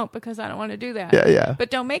 but I won't because I don't want to do that. Yeah. But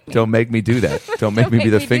don't make me. Don't make me do that. Don't make me be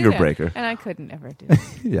the do finger that. breaker. And I couldn't ever do that.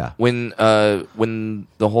 Yeah. when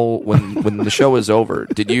the show is over,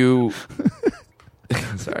 did you?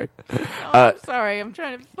 Sorry, I'm sorry. I'm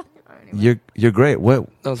trying to. Anyway. You're great. What?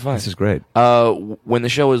 that was fine. This is great. When the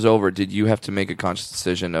show is over, did you have to make a conscious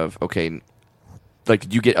decision of okay, like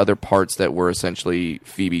did you get other parts that were essentially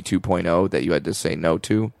Phoebe 2.0 that you had to say no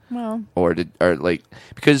to, Well, or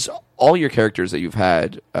because all your characters that you've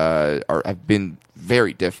had have been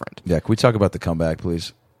very different. Yeah. Can we talk about The Comeback,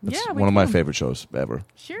 please? That's Yeah, we one of my can. favorite shows ever.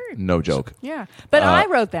 sure. No joke. Yeah, but I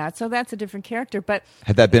wrote that, so that's a different character. But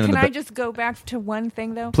Had that been in can the I ba- just go back to one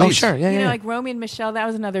thing though? Please. Oh, sure. Yeah, You know, yeah. like Romy and Michelle, that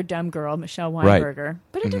was another dumb girl, Michelle Right. Weinberger,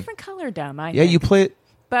 but a different color dumb. I Yeah, think. you play it.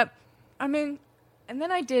 But I mean, and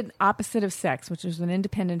then I did Opposite of Sex, which was an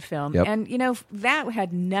independent film, Yep. and that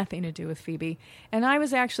had nothing to do with Phoebe. And I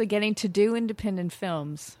was actually getting to do independent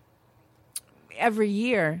films every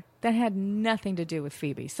year that had nothing to do with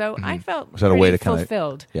Phoebe. So I felt Was that a pretty way to kinda-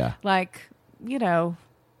 fulfilled. Yeah. Like,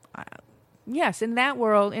 yes, in that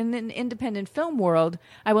world, in the independent film world,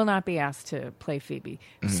 I will not be asked to play Phoebe.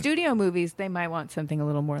 Studio movies, they might want something a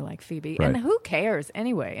little more like Phoebe. Right. And who cares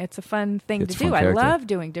anyway? It's a fun thing It's to a do. fun I character. love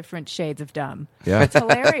doing different shades of dumb. Yeah. It's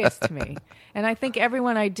hilarious to me. And I think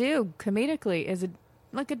everyone I do comedically is a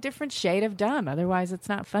different shade of dumb. Otherwise, it's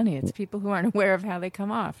not funny. It's people who aren't aware of how they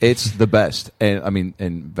come off. It's the best. And I mean,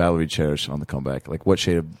 and Valerie Cherish on The Comeback. Like, what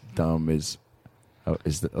shade of dumb is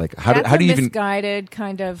like? How That's do you a even? misguided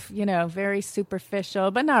kind of, very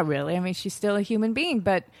superficial, but not really. I mean, she's still a human being,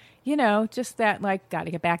 but just that like got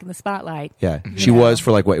to get back in the spotlight. Yeah, she was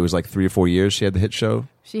for like what? It was like 3 or 4 years. She had the hit show.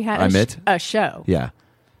 She had I'm It? a show Yeah,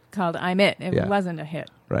 called I'm It. It Yeah. wasn't a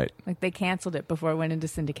hit. right. Like they canceled it before it went into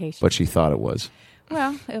syndication. But she thought it was.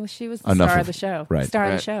 Well, she was the Enough star of- of the show. right. Star of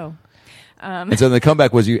Right. the show. And so The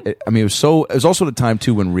Comeback was you. I mean, it was also the time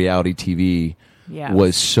too when reality TV Yeah.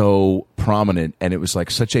 was so prominent, and it was like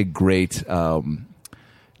such a great.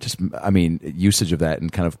 Usage of that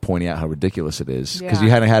and kind of pointing out how ridiculous it is because Yeah. you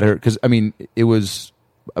hadn't had her. Because I mean, it was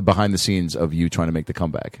behind the scenes of you trying to make the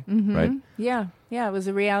comeback, right? Yeah, it was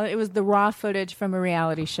a reality. It was the raw footage from a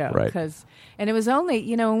reality show, Right. And it was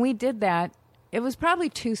only when we did that, it was probably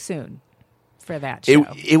too soon for that show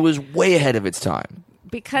It was way ahead of its time.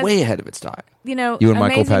 because Way ahead of its time. You and Michael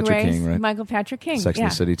Amazing Patrick Race, King, right? Michael Patrick King, Sex yeah,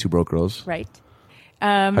 and the City, Two Broke Girls. right.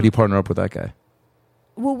 How do you partner up with that guy?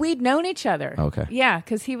 Well, we'd known each other. Okay. Yeah,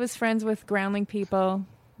 because he was friends with Groundling people.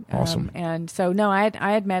 Awesome. And so, no, I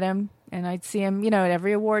had met him, and I'd see him, at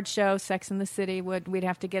every award show. Sex and the City we'd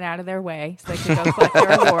have to get out of their way so they could go collect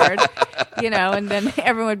their award, and then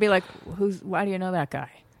everyone would be like, why do you know that guy?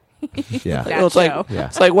 Yeah. That Well, it's like show. Yeah.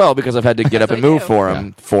 it's like because I've had to get up and what I move do. for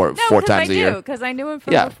him four No, times a year. because I knew him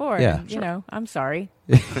from Yeah. before. Yeah. And, I'm sorry.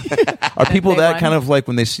 Are people They that won. kind of like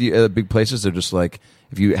when they see big places? They're just like,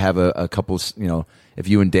 if you have a couple, if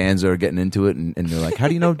you and Danza are getting into it, and they're like, "How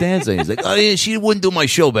do you know Danza?" And he's like, "Oh yeah, she wouldn't do my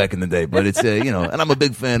show back in the day, but it's and I'm a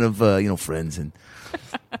big fan of Friends and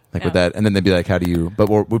like with that." And then they'd be like, "How do you?" But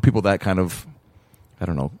were people that kind of, I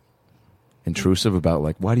don't know, intrusive about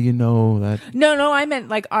like, why do you know that? No, I meant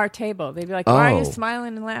like our table. They'd be like, why are Oh. you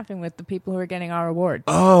smiling and laughing with the people who are getting our award?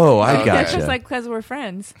 Oh, I That's gotcha. just like because we're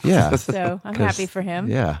friends. yeah, So I'm happy for him.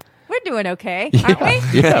 yeah, We're doing okay, aren't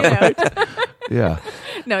we? Yeah, You know?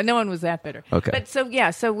 yeah. No one was that bitter. Okay. But so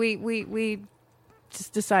we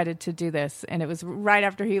just decided to do this, and it was right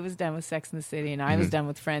after he was done with Sex and the City, and I was done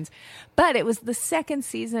with Friends. But it was the second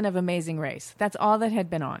season of Amazing Race. That's all that had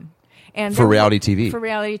been on. And For reality TV. For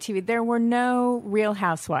reality TV. There were no Real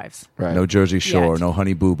Housewives. Right. No Jersey Shore, Yet. no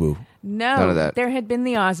Honey Boo Boo. No. None of that. There had been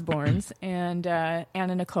the Osbournes and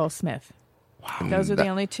Anna Nicole Smith. Wow. Those are the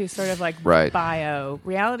only two sort of like Right. bio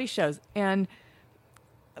reality shows. And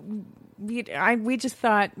we just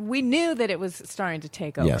thought, we knew that it was starting to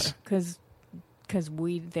take over. Yes. Because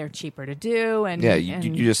they're cheaper to do. And Yeah, and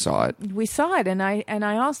you just saw it. we saw it. And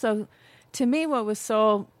I also, to me, what was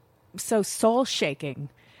so soul shaking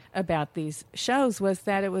about these shows was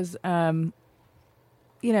that it was,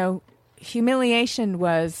 humiliation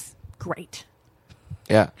was great.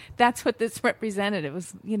 Yeah. That's what this represented. It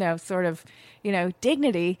was, sort of,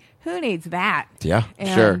 dignity. Who needs that? Yeah.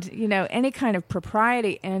 And, Sure. any kind of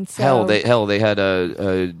propriety. And so Hell, they had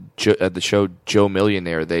at the show Joe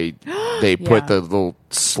Millionaire. They put Yeah. the little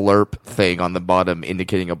slurp thing on the bottom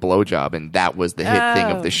indicating a blowjob, and that was the hit thing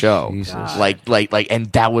of the show. Jesus. Like, and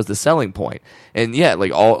that was the selling point. And yeah,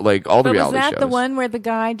 all the but was reality that shows. the one where the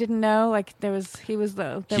guy didn't know? Like there was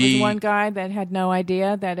one guy that had no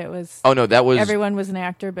idea that it was. Oh no, that was everyone was an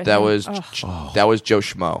actor, but that him- was oh, that was Joe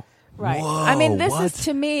Schmo. right. Whoa, I mean, this what? is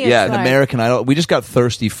to me. Yeah, it's An like, American Idol. We just got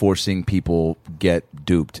thirsty for seeing people get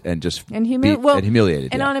duped and just and be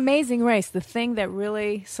humiliated. And yeah. on Amazing Race, the thing that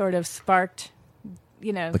really sort of sparked,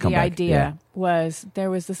 the comeback, idea yeah. was there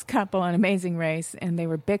was this couple on Amazing Race, and they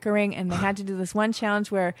were bickering, and they had to do this one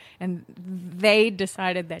challenge and they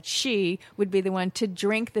decided that she would be the one to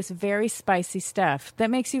drink this very spicy stuff that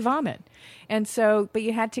makes you vomit, and so, but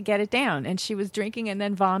you had to get it down, and she was drinking and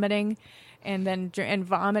then vomiting. And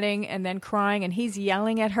vomiting and then crying, and he's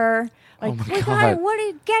yelling at her like, my "What God. what do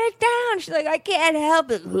you get it down?" She's like, "I can't help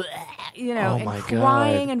it," and my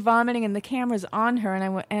crying God. and vomiting, and the camera's on her,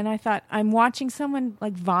 and I thought, I'm watching someone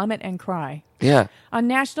like vomit and cry Yeah. on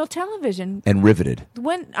national television. and riveted.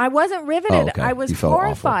 When I wasn't riveted, Oh, okay. I was You felt awful.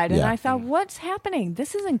 horrified, and Yeah. I thought, "What's happening?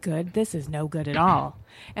 This isn't good. This is no good at all."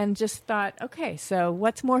 And just thought, okay, so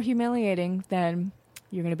what's more humiliating than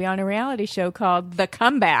you're going to be on a reality show called The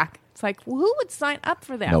Comeback? It's like, who would sign up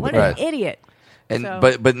for that? Nobody. What an Right. idiot! And So-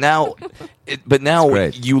 but now,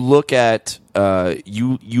 great. you look at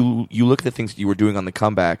you look at the things that you were doing on The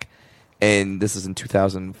Comeback, and this is in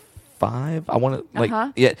 2005. I want to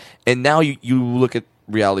Uh-huh. yeah, and now you look at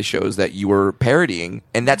reality shows that you were parodying,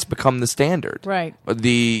 and that's become the standard. Right.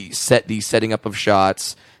 The setting up of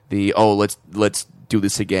shots. Let's do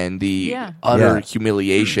this again. The Yeah. utter Yeah.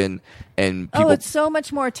 humiliation and people. Oh, it's so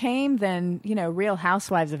much more tame than Real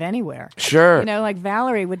Housewives of Anywhere. Sure. Like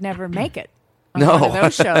Valerie would never make it on No. one of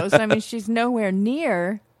those shows. I mean, she's nowhere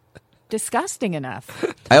near disgusting enough.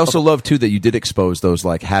 I also love too that you did expose those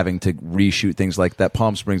like having to reshoot things. Like that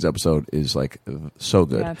Palm Springs episode is like so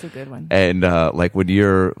good. That's a good one. And like when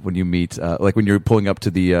you meet like when you're pulling up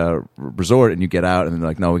to the resort and you get out and then they're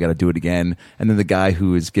like, no, we got to do it again. And then the guy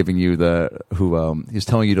who is giving you he's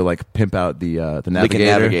telling you to like pimp out the Like navigator.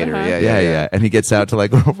 a navigator. Uh-huh. Yeah. And he gets out to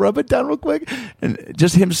like rub it down real quick, and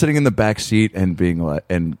just him sitting in the back seat and being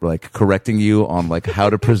like correcting you on like how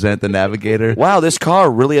to present the navigator. Wow, this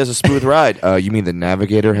car really has a smooth ride. You mean the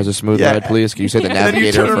Navigator has a smooth Yeah. ride, please? Can you say the And then you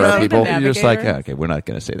Navigator turn for our around people? and And you're just like, Navigator. yeah, okay, we're not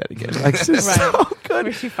going to say that again. Like, it's just Right. so good.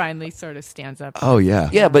 Where she finally sort of stands up. Oh yeah,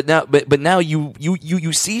 Yeah, but now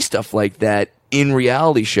you see stuff like that in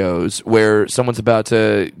reality shows where someone's about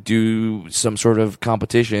to do some sort of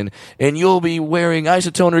competition and you'll be wearing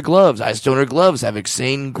isotoner gloves. Isotoner gloves have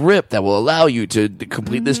insane grip that will allow you to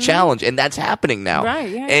complete this challenge, and that's happening now. Right,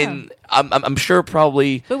 yeah, And I'm sure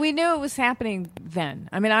probably But we knew it was happening then.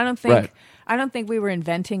 I mean, Right. I don't think we were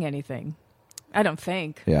inventing anything. I don't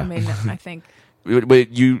think. Yeah. I mean, I think but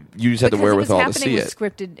you just had the because wherewithal it to was see happening it. with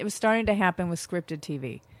scripted. It was starting to happen with scripted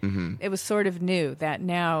TV. Mm-hmm. It was sort of new that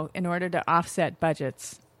now, in order to offset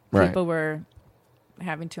budgets, Right. people were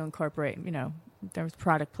having to incorporate. There was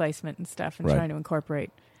product placement and stuff, and Right. trying to incorporate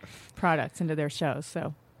products into their shows.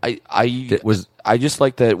 So I just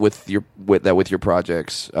like that with your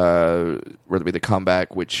projects, whether it be The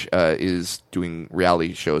Comeback, which is doing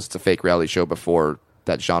reality shows. It's a fake reality show before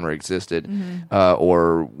that genre existed,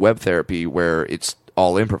 or Web Therapy, where it's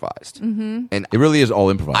all improvised. Mm-hmm. And it really is all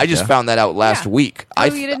improvised. I just yeah? found that out last Yeah. week. Oh,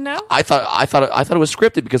 you didn't know? I thought it was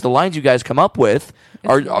scripted because the lines you guys come up with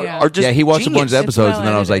are just Yeah, he watched a bunch of genius. episodes, and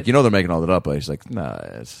then I was like, well-edited. they're making all that up. But he's like, nah,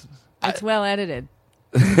 it's it's well edited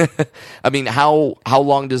I mean, how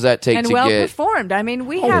long does that take and to well get? performed. I mean,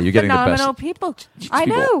 we yeah, have you're getting the best. phenomenal people. I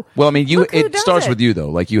people. know. well. I mean, Look who it does starts it. with you though.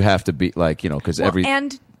 Like you have to be like because Well, every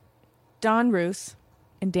and Don Roos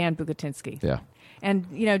and Dan Bugatinsky. yeah.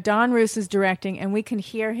 And, Don Roos is directing, and we can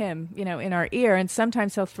hear him, in our ear, and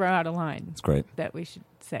sometimes he'll throw out a line. It's great. That we should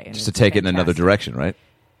say. And Just to it's take it in another fantastic. direction, right?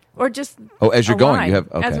 Or just As you're a going, line, you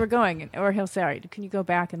have as we're going, or he'll say, "All right, can you go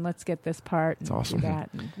back and let's get this part?" And awesome. Do that.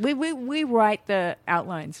 And we write the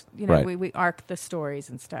outlines. Right. We arc the stories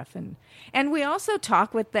and stuff, and we also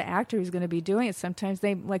talk with the actor who's going to be doing it. Sometimes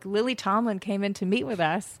Lily Tomlin came in to meet with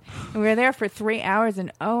us, and we were there for 3 hours.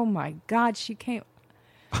 And oh my God, she came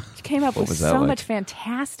up with was that so like? much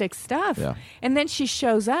fantastic stuff. Yeah. And then she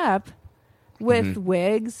shows up with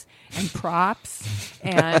wigs and props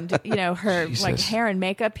and her Jesus. hair and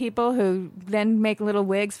makeup people who then make little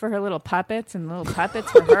wigs for her little puppets and little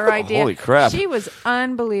puppets for her idea. Holy crap. She was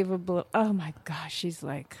unbelievable. Oh my gosh, she's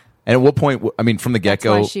like, And at what point? I mean, from the that's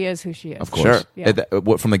get-go, why she is who she is. of course. Sure. Yeah.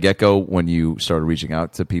 From the get-go, when you started reaching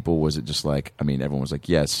out to people, was it just like, I mean, everyone was like,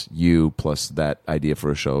 yes, you plus that idea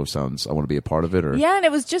for a show sounds, I want to be a part of it? Or Yeah, and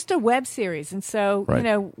it was just a web series. And so,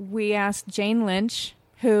 Right. we asked Jane Lynch,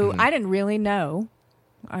 who I didn't really know.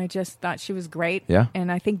 I just thought she was great. Yeah.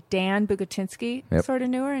 And I think Dan Bugatinsky Yep. sort of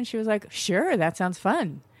knew her, and she was like, sure, that sounds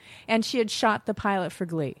fun. And she had shot the pilot for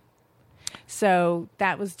Glee. So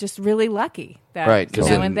that was just really lucky. That, Right, 'cause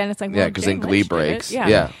then- and then it's like, yeah, well, 'cause Jane then Glee Lynch did it. breaks. Yeah.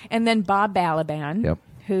 Yeah. And then Bob Balaban, Yep.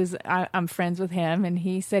 who's I'm friends with him, and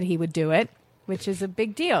he said he would do it, which is a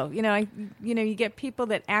big deal. You get people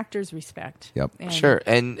that actors respect. Yep. And- Sure,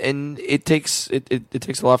 and it takes it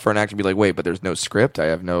takes a lot for an actor to be like, wait, but there's no script. I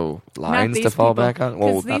have no Not lines these to fall people, back on.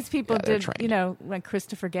 Because not- these people yeah, they're did, trained. like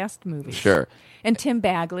Christopher Guest movies. Sure. And Tim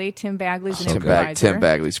Bagley's an Tim, improviser. Tim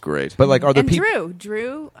Bagley's great. But like, are there And people?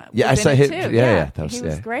 Drew. Yeah, I was saw in it him. too. Yeah, that was, he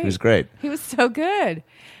was yeah, great. he was great. He was so good.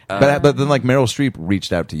 But then like Meryl Streep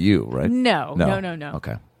reached out to you, right? No.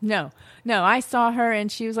 Okay. No. I saw her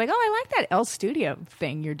and she was like, "Oh, I like that L Studio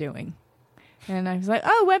thing you're doing." And I was like,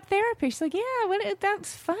 "Oh, web therapy." She's like, "Yeah,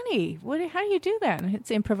 that's funny. How do you do that?" And it's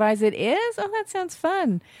improvise. It is. Oh, that sounds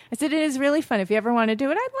fun. I said, "It is really fun. If you ever want to do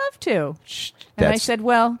it, I'd love to." And I That's- said,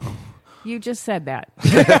 "Well, you just said that."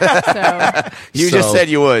 So You just So- said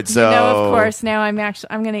you would, so of course, now I'm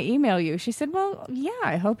going to email you. She said, "Well, yeah,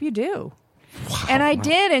 I hope you do." And I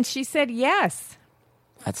did, and she said yes.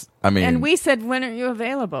 That's I mean, And we said, "When are you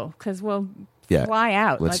available? Because we'll Yeah. fly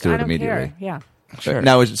out." Let's like, do it I don't immediately. Care. Yeah. sure.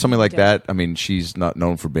 Now, is it something like Yeah. that? I mean, she's not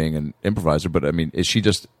known for being an improviser, but I mean, is she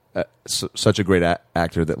just such a great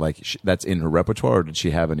actor that like that's in her repertoire, or did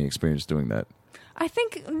she have any experience doing that? I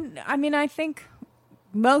think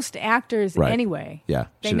most actors Right. anyway. Yeah,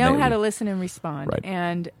 They should know how innately- to listen and respond. Right.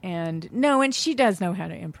 And she does know how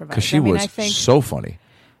to improvise. Because she I mean, was I think so funny.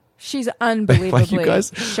 she's unbelievably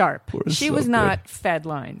guys sharp. were She so was good. not fed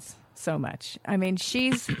lines so much. I mean,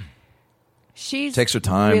 she's Takes her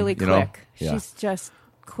time, really you know? quick. Yeah. She's just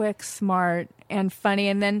quick, smart, and funny.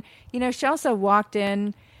 And then, she also walked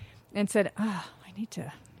in and said, "Oh, I need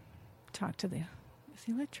to talk to is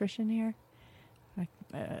the electrician here?" Like,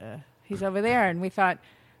 he's over there. And we thought,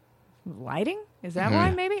 lighting? Is that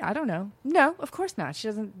why? Maybe? I don't know. No, of course not. She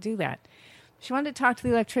doesn't do that. She wanted to talk to the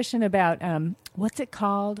electrician about what's it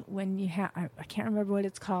called when you have, I can't remember what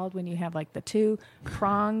it's called, when you have like the two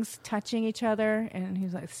prongs touching each other. And he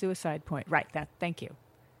was like, suicide point. Right, thank you.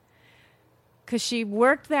 Because she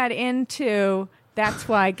worked that into, that's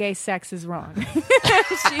why gay sex is wrong.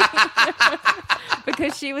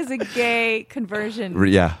 Because she was a gay conversion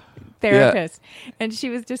Yeah, therapist. And she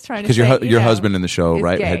was just trying to because say, your husband in the show, is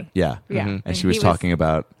right? gay. Yeah, Yeah. And she was he talking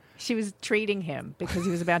about She was treating him because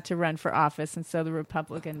he was about to run for office, and so the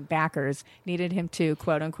Republican backers needed him to,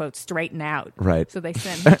 quote unquote, straighten out. Right. So they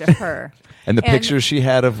sent him to her. and the pictures she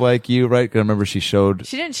had of like you, right? 'Cause I remember she showed.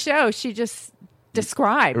 She didn't show. She just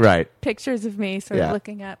described Right. pictures of me sort Yeah. of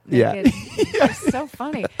looking up Yeah. naked. It was so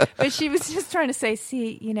funny. But she was just trying to say,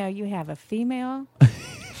 see, you have a female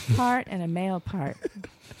part and a male part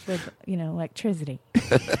with, electricity.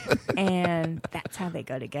 And that's how they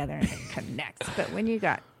go together and it connects. But when you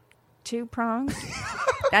got two prongs,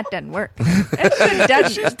 that doesn't work.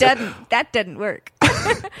 That doesn't work.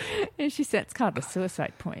 And she said it's called the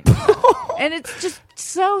suicide point. And it's just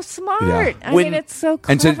so smart. Yeah. I mean, it's so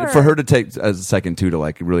clever. And for her to take as a second too to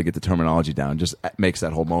like really get the terminology down just makes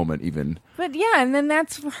that whole moment even. But yeah, and then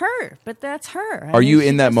that's her. But that's her. I Are mean, you she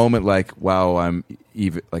in that just- moment like, wow, I'm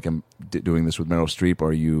even like I'm doing this with Meryl Streep? Or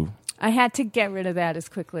are you? I had to get rid of that as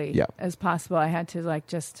quickly Yeah. as possible. I had to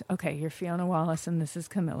okay, you're Fiona Wallace and this is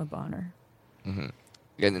Camilla Bonner.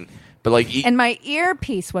 But like, And my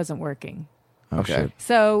earpiece wasn't working. Oh, Okay. shit.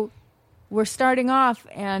 So we're starting off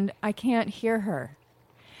and I can't hear her.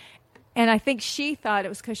 And I think she thought it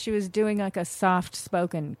was because she was doing like a soft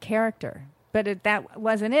spoken character. But that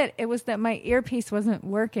wasn't it. It was that my earpiece wasn't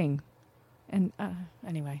working. And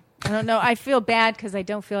anyway, I don't know. I feel bad because I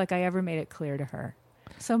don't feel like I ever made it clear to her.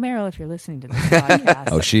 So, Meryl, if you're listening to this podcast,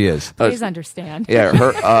 Oh, she is. please understand. Yeah,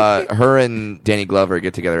 her and Danny Glover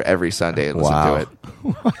get together every Sunday and listen to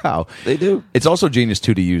it. Wow. They do. It's also genius,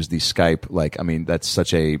 too, to use the Skype. Like, I mean, that's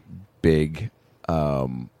such a big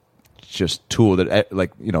just tool that,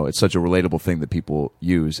 like, you know, it's such a relatable thing that people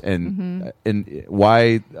use. And and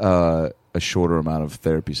why a shorter amount of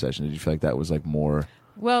therapy sessions? Did you feel like that was, like, more...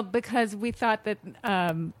 Well, because we thought that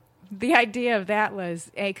the idea of that was,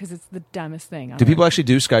 because it's the dumbest thing. Do people actually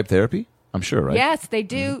do Skype therapy? I'm sure, right? Yes, they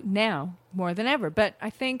do now more than ever. But I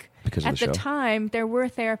think Because of at the the show. time, there were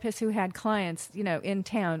therapists who had clients, you know, in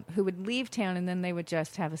town who would leave town and then they would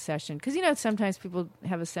just have a session. Because, you know, sometimes people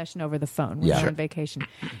have a session over the phone when Yeah. they're Sure. on vacation.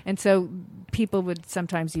 And so people would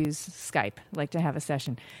sometimes use Skype, like to have a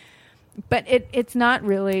session. But it's not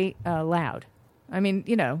really loud. I mean,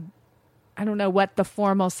 you know, I don't know what the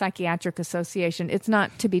formal psychiatric association, it's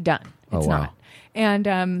not to be done. It's wow.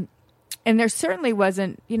 not. And there certainly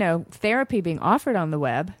wasn't, you know, therapy being offered on the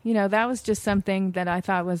web. You know, that was just something that I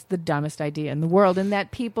thought was the dumbest idea in the world. And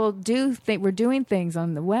that people were doing things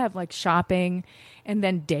on the web, like shopping and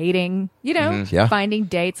then dating, you know, Yeah. finding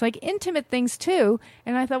dates, like intimate things too.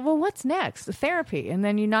 And I thought, well, what's next? Therapy. And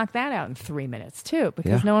then you knock that out in 3 minutes too,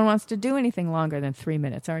 because Yeah. no one wants to do anything longer than 3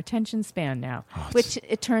 minutes. Our attention span now, which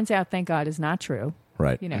it turns out, thank God, is not true.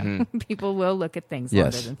 Right. You know, people will look at things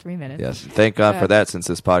Yes. longer than 3 minutes. Yes. Thank God for that, since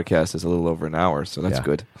this podcast is a little over an hour, so that's Yeah.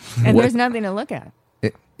 good. And What- there's nothing to look at.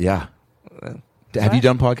 Yeah. Have you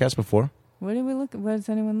done podcasts before? What did we look? What is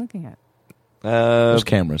anyone looking at? Those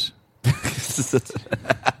cameras.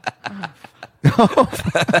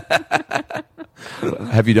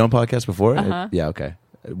 Have you done podcasts before? Uh-huh. Yeah. Okay.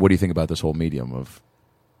 What do you think about this whole medium of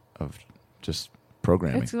just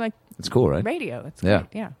programming? It's like It's cool, right? radio. It's Yeah. great.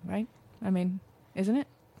 Yeah, right? I mean, isn't it?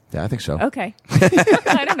 Yeah, I think so. Okay.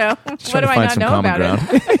 I don't know. What Trying do to I find not some know common about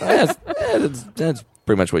ground. it? That's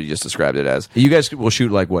pretty much what you just described it as. You guys will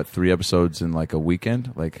shoot like what 3 episodes in like a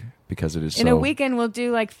weekend, like because it is In so. a weekend, we'll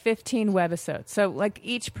do like 15 webisodes. So, like,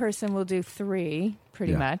 each person will do 3,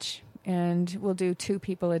 pretty Yeah. much, and we'll do 2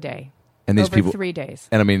 people a day and these over people, 3 days.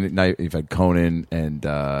 and I mean, now you've had Conan and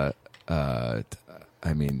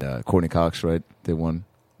Courtney Cox, right? They won.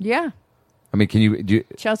 Yeah. I mean, can you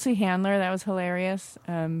Chelsea Handler, that was hilarious.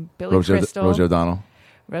 Billy Rosie Crystal, O'Donnell?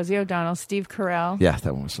 Rosie O'Donnell, Steve Carell. Yeah,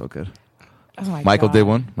 that one was so good. Oh my Michael God. did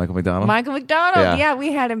one. Michael McDonald. Michael McDonald. Yeah. Yeah,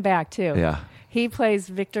 we had him back too. Yeah. He plays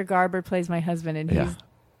Victor Garber, plays my husband, and Yeah.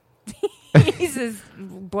 he's his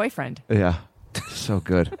boyfriend. Yeah. So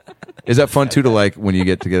good. Is that fun too to like when you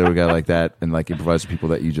get together with a guy like that and like improvise with people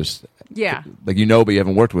that you just Yeah. like but you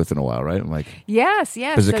haven't worked with in a while, right? And like Yes.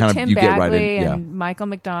 Does it So kind of- Tim you get Bagley right in, yeah. and Michael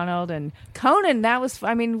McDonald and Conan. That was,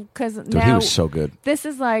 I mean, because dude, now he was so good. this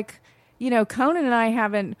is like, you know, Conan and I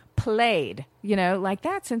haven't played, you know, like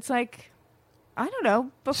that since like, I don't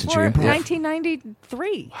know, Since before you improv.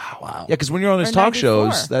 1993. Yeah, because when you're on these Or talk 94.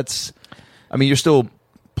 shows, that's I mean, you're still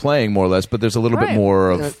playing more or less, but there's a little bit Right. more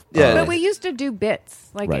of Yeah. But we used to do bits.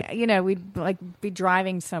 Like, Right. you know, we'd like be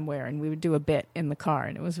driving somewhere and we would do a bit in the car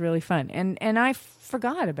and it was really fun. And I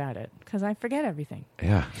forgot about it because I forget everything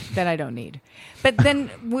yeah. that I don't need. But then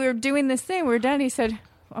we were doing this thing. We were done. He said,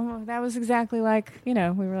 oh, that was exactly like, you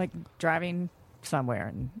know, we were like driving somewhere.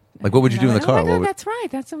 And Like, what would you and do I in the went, car? Oh my What God, would- that's right.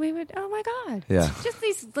 That's what we would. Oh my God. Yeah. Just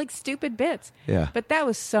these like stupid bits. Yeah. But that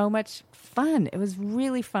was so much fun. It was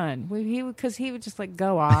really fun. Because he would just like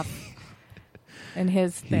go off and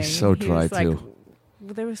his thing. He's so He dry was like, too.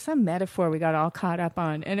 there was some metaphor we got all caught up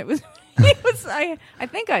on, and it was, it was. I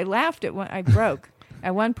think I laughed at one. I broke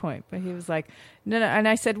at one point, but he was like, no, and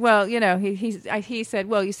I said, well, you know, he said,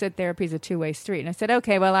 well, you said therapy's a 2-way street, and I said,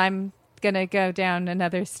 okay, well, I'm gonna go down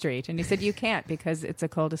another street, and he said, you can't because it's a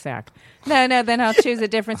cul-de-sac. No, then I'll choose a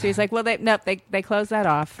different street. He's like, well, they closed that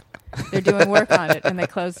off. They're doing work on it, and they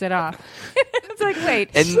closed it off. It's like,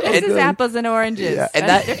 wait, this is apples and oranges. Yeah, and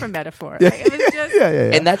That's that- a different metaphor. Like, it was just,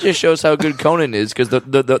 And that just shows how good Conan is, because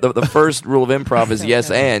the first rule of improv is yes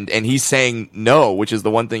and he's saying no, which is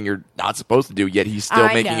the one thing you're not supposed to do, yet he's still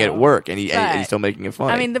I making know, it work, and he's but- still making it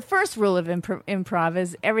funny. I mean, the first rule of improv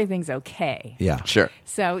is everything's okay. Yeah. sure.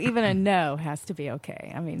 So even a no has to be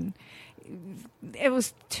okay. I mean, it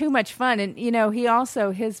was too much fun. And, you know, he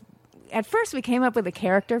also, at first we came up with a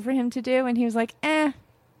character for him to do, and he was like,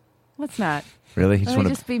 let's not. Really? You Let me wanna-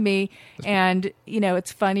 just be me. And,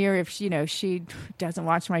 it's funnier if, she doesn't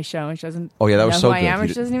watch my show and she doesn't Oh, yeah, that know was so who I good. am or You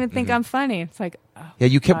she did- doesn't even think I'm funny. It's like, oh, Yeah,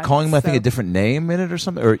 you kept God, calling him, I think, so- a different name in it or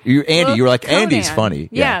something. Or you're Andy. Well, You were like, Conan. Andy's funny.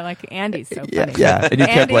 Yeah, like Andy's so funny. Yeah, yeah. And you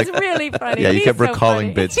kept Andy's like, really funny. Yeah, you He's kept so recalling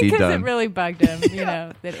funny. bits he'd Because done. it really bugged him,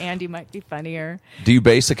 that Andy might be funnier. do you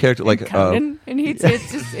base a character like Conan, and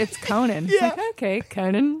it's Conan. It's like, okay,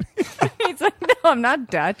 Conan. He's like, no, I'm not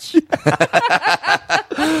Dutch.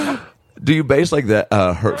 do you base like that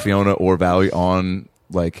Hurt Fiona or Valerie on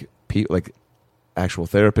like like actual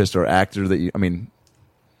therapist or actor that you? I mean,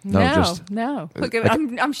 No. Look,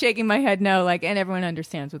 I'm shaking my head. No, and everyone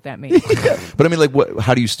understands what that means. But I mean, like, what?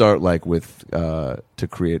 How do you start like with to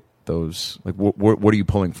create those? Like, what are you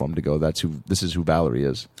pulling from to go? This is who Valerie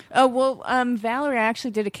is. Oh well, Valerie, I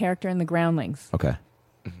actually did a character in The Groundlings Okay.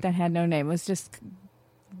 that had no name. It was just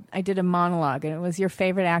I did a monologue, and it was your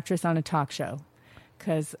favorite actress on a talk show,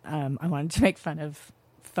 because I wanted to make fun of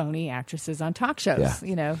phony actresses on talk shows.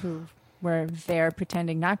 Yeah. Who were there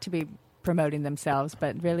pretending not to be promoting themselves,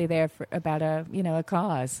 but really there about a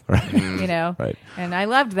cause. Right. Right. And I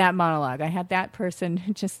loved that monologue. I had that person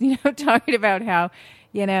just talking about how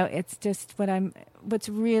it's just what's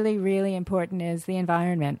really, really important is the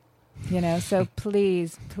environment. So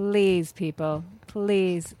please people,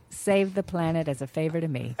 please save the planet as a favor to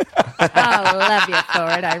me. I'll love you for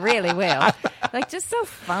it. I really will. Just so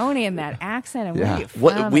phony in that accent. And where are you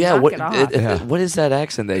from? What is that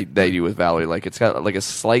accent they do with Valerie? Like, it's got like a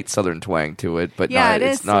slight Southern twang to it, but yeah, not, it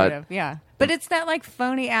it's is not. sort of, yeah. But it's that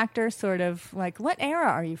phony actor sort of what era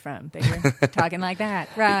are you from that you're talking like that?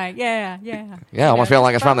 Right? Yeah. Yeah, almost feel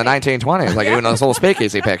like it's from the 1920s, like even those little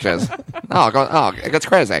speakeasy pictures. It's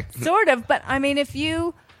crazy. Sort of, but I mean, if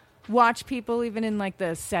you watch people even in the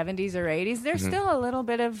 70s or 80s, there's still a little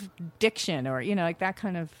bit of diction or that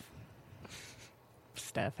kind of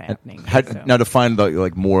stuff happening. Now to find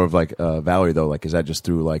more of Valerie though, is that just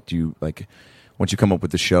through do you once you come up with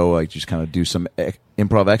the show, you just kind of do some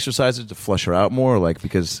improv exercises to flesh her out more,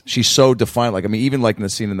 because she's so defined. Even in the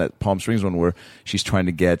scene in that Palm Springs one where she's trying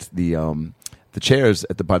to get the chairs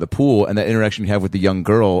by the pool, and that interaction you have with the young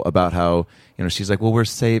girl about how she's like, well, we're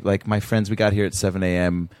safe. My friends, we got here at 7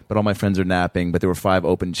 a.m., but all my friends are napping, but there were 5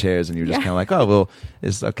 open chairs, and you're just kind of like, oh well,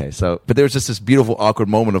 it's okay. So, but there was just this beautiful awkward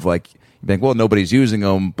moment of you think, well, nobody's using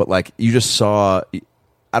them, but you just saw, I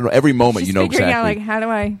don't know, every moment she's exactly. figuring out how do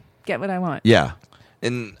I get what I want? Yeah.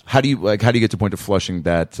 And how do you get to the point of flushing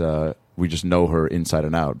that we just know her inside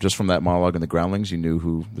and out? Just from that monologue in The Groundlings, you knew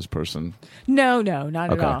who this person... No,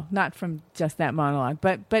 not at Okay. all. Not from just that monologue.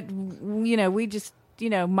 But we just,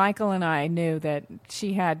 Michael and I knew that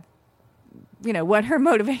she had, what her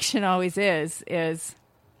motivation always is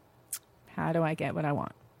how do I get what I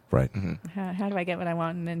want? Right. How do I get what I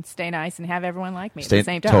want and then stay nice and have everyone like me at the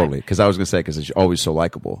same time? Totally. Because I was going to say, because she's always so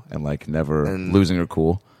likable and never losing her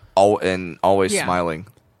cool. and always Yeah. smiling,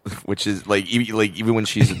 which is even when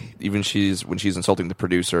she's insulting the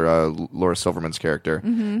producer, Laura Silverman's character,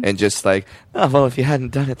 and just oh well, if you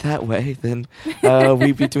hadn't done it that way, then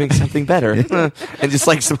we'd be doing something better, and just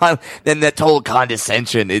smile, and that total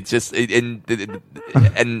condescension.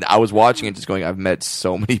 And I was watching it, just going, I've met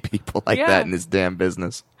so many people like Yeah. that in this damn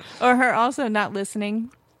business. Or her also not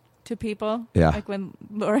listening to people. Yeah. When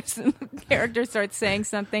Laura's character starts saying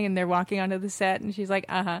something and they're walking onto the set and she's like,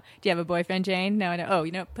 do you have a boyfriend, Jane? No, I know.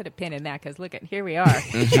 Oh, put a pin in that because look here we are.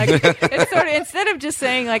 It's sort of, instead of just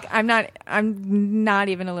saying I'm not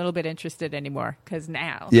even a little bit interested anymore because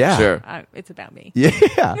now Yeah. Sure. it's about me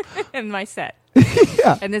Yeah. and my set.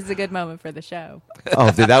 Yeah. And this is a good moment for the show. Oh,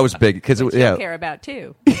 dude, that was big. Because Which you'll care about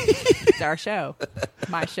too. It's our show.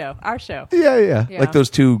 My show. Our show. Yeah. Yeah. Like those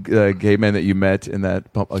 2 gay men that you met in that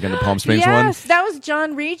again the Palm Springs one. Yes, that was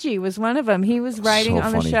John Ricci was one of them. He was writing So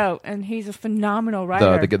on funny. the show, and he's a phenomenal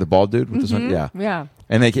writer. The bald dude with the son. Yeah. Yeah.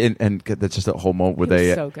 And that's just a whole moment where He was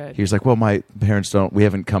they. so good. He was like, "Well, my parents don't. We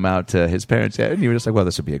haven't come out to his parents yet." And you were just like, "Well,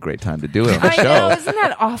 this would be a great time to do it on the I show." know, isn't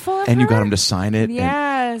that awful? Of And you her? got him to sign it. and-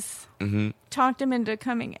 Yes. Talked him into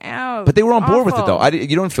coming out. but they were on board with it, though. Awful.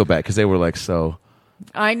 You don't feel bad because they were so.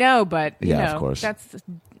 I know, but you Yeah, know, of course. that's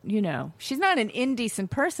she's not an indecent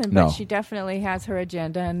person, but No. she definitely has her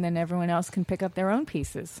agenda, and then everyone else can pick up their own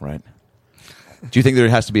pieces. Right. Do you think there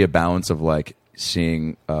has to be a balance of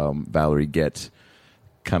seeing Valerie get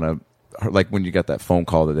kind of when you got that phone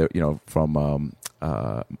call that from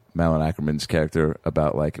Malin Ackerman's character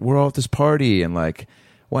about we're all at this party and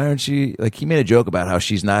why aren't you he made a joke about how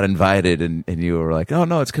she's not invited and you were like, oh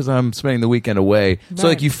no, it's because I'm spending the weekend away. So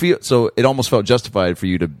Right. you feel it almost felt justified for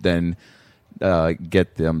you to then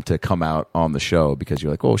get them to come out on the show because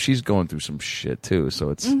you're like, oh, she's going through some shit too. So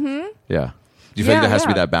it's yeah. Do you feel like Yeah, there has to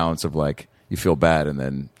be yeah. that balance of like you feel bad and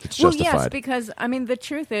then it's Well, justified? yes, because I mean the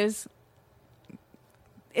truth is,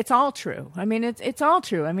 it's all true. I mean it's all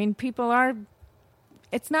true. I mean people are.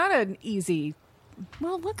 It's not an easy.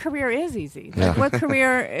 Well, what career is easy? Like, what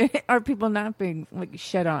career are people not being like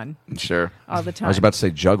shit on Sure. all the time? I was about to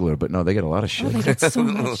say juggler, but no, they get a lot of shit. Oh, they get so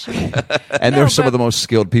much shit. And No, they're some of but- the most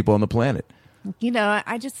skilled people on the planet. You know,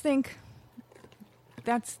 I just think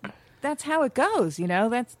that's how it goes. You know,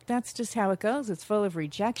 that's just how it goes. It's full of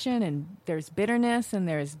rejection, and there's bitterness, and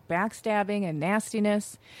there's backstabbing and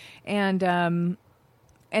nastiness, and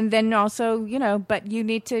then also, you know, but you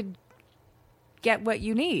need to get what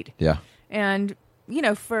you need. Yeah. And, you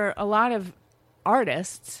know, for a lot of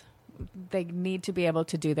artists, they need to be able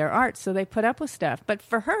to do their art, so they put up with stuff. But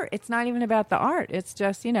for her, it's not even about the art. It's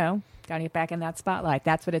just, you know, got to get back in that spotlight.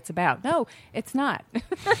 That's what it's about. No, it's not.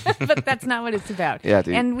 But that's not what it's about. Yeah,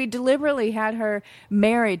 dude. And we deliberately had her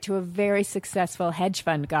married to a very successful hedge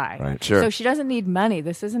fund guy. Right. Sure. So she doesn't need money.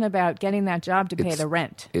 This isn't about getting that job to pay It's- the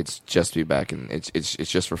rent. It's just to be back, and it's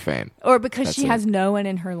just for fame. Or because That's she it. has no one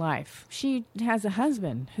in her life. She has a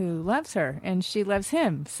husband who loves her, and she loves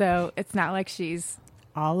him. So it's not like she's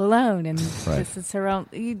all alone, and Right. this is her own.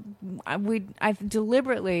 I've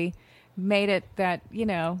deliberately made it that, you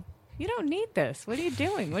know, you don't need this. What are you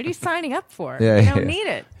doing? What are you signing up for? Yeah, you yeah, don't yeah. need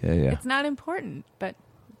it. Yeah, yeah. It's not important. But,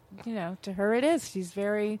 you know, to her it is. She's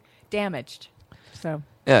very damaged. So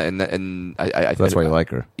Yeah, and I That's why you like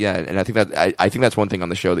her. Yeah, and I think that's one thing on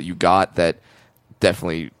the show that you got that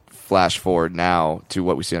definitely flash forward now to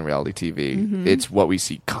what we see on reality TV. Mm-hmm. It's what we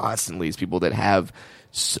see constantly is people that have,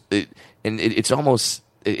 it's almost.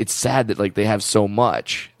 It's sad that like they have so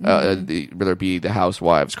much, whether it be the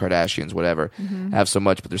housewives, Kardashians, whatever, have so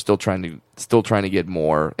much, but they're still trying to get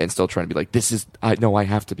more, and still trying to be like, this is I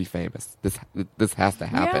have to be famous. This has to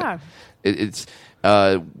happen. Yeah. It's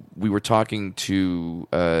we were talking to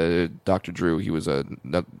Dr. Drew. He was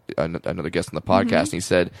another guest on the podcast, and he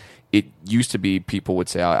said it used to be people would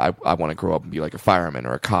say, I want to grow up and be like a fireman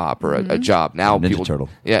or a cop or a job. Now Ninja people, Turtle.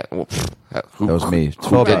 yeah, well, who, That was me.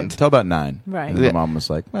 who didn't? Till about 9. Right. And then Yeah. my mom was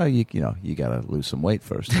like, well, you know, you got to lose some weight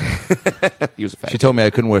first. He was a fat She told me I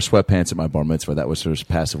couldn't wear sweatpants at my bar mitzvah. That was her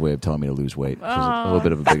passive way of telling me to lose weight. She was a little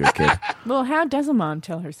bit of a bigger kid. well, how does a mom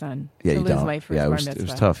tell her son Yeah, to you lose don't. weight for Yeah, his it bar was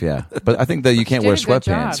mitzvah? tough, yeah. But I think that you can't Did wear a good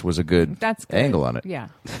sweatpants job. was a good That's good. angle on it. Yeah.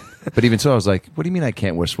 But even so, I was like, what do you mean I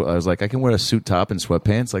can't wear sweat? I was like, I can wear a suit top and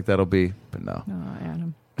sweatpants. Like, that'll be, but no. Oh,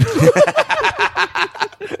 Adam.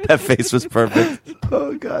 That face was perfect.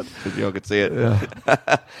 Oh God, if you all could see it.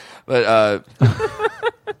 But I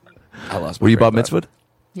lost. My Were you train bar of thought. mitzvahed?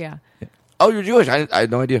 Yeah. Oh, you're Jewish. I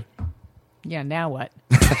had no idea. Yeah, now what?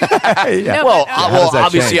 Yeah. Well, but, How does that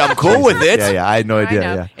obviously change? I'm cool with it. Yeah, I had no idea. I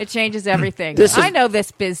know. Yeah. It changes everything. This is- I know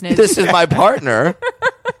this business. This is my partner.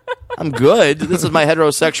 I'm good. This is my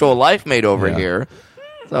heterosexual life mate over Yeah. here.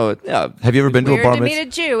 So yeah, Have you ever been to a Weird bar to meet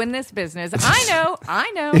mitzvah? a Jew in this business.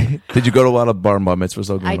 I know. Did you go to a lot of bar and bar mitzvahs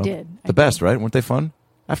though? growing I up? did. I The best, right? Weren't they fun?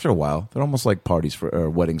 After a while, they're almost like parties for or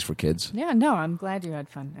weddings for kids. Yeah, no, I'm glad you had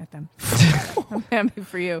fun at them. I'm happy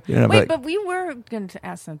for you. You know, Wait, but- but we were going to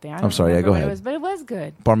ask something. I don't I'm sorry, yeah, remember go what ahead. It was, but it was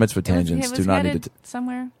good. Bar mitzvah It tangents was do not need headed to.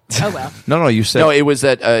 somewhere. Oh well. No, you said. no, it was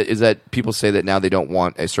that is that people say that now they don't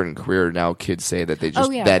want a certain career. Now kids say that they just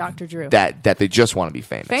Oh, yeah, that Dr. Drew. that they just want to be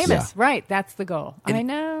famous. Famous, right? That's the goal. I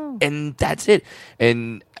know. and that's it.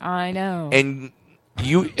 And I know.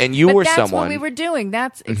 you but were that's someone. what we were doing.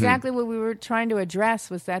 That's exactly what we were trying to address.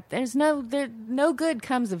 Was that no good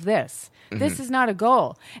comes of this. This is not a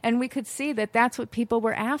goal, and we could see that that's what people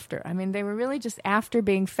were after. I mean, they were really just after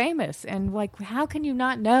being famous, and like, how can you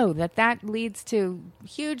not know that that leads to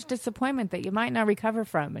huge disappointment that you might not recover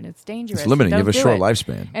from, and it's dangerous. It's limiting. You Don't have a do short it.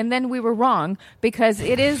 lifespan. And then we were wrong because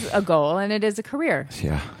it is a goal and it is a career.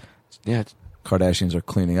 Yeah, yeah, it's Kardashians are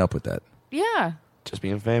cleaning up with that. Yeah. just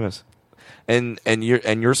being famous. And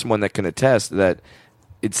you're someone that can attest that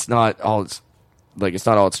it's not all it's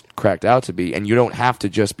cracked out to be, and you don't have to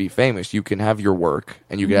just be famous. You can have your work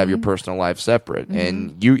and you can have your personal life separate,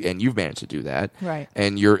 and you've managed to do that, Right.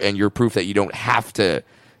 And you're proof that you don't have to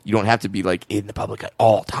be like in the public at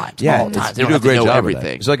all times. all it's- times. They you don't do a have to great know job. Of that.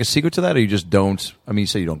 everything. Is there like a secret to that, or you just don't? I mean, you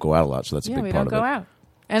say you don't go out a lot, so that's a Yeah, big we part don't of go it. out.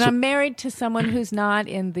 And I'm married to someone who's not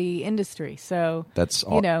in the industry. So, That's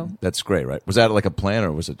you know. that's great, right? Was that like a plan,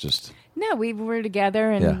 or was it just? No, we were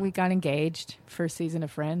together and Yeah. we got engaged first season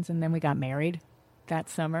of Friends, and then we got married that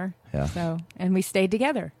summer. Yeah. So, and we stayed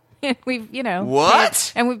together. We've,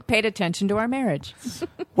 What? and we paid attention to our marriage.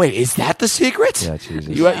 Wait, is that the secret? Yeah,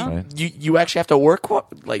 Jesus. You Right. you actually have to work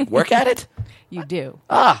at it. You do.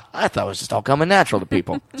 I thought it was just all coming natural to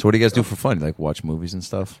people. So what do you guys do for fun? Like watch movies and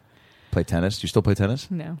stuff? Play tennis? Do you still play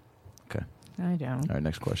tennis? No. Okay. I don't. All right,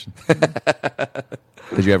 next question.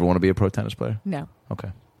 Did you ever want to be a pro tennis player? No. Okay.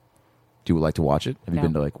 Do you like to watch it? Have you No.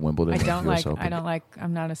 been to like Wimbledon? I or don't US like. Open? I don't like.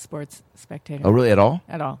 I'm not a sports spectator. Oh, really? At all?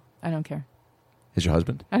 At all. I don't care. Is your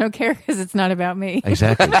husband? I don't care because it's not about me.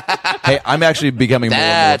 Exactly. Hey, I'm actually becoming more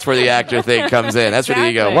and That's where the actor thing comes in. That's where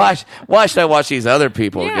you go. Exactly. Why should I watch these other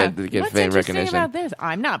people Yeah. get What's fame interesting recognition? about this?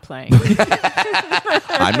 I'm not playing. more.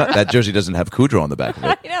 I'm not. That jersey doesn't have Kudrow on the back of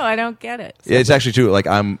it. No, I don't get it. Yeah, it's actually true. Like,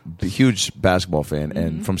 I'm a huge basketball fan, Mm-hmm.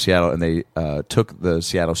 and from Seattle, and they took the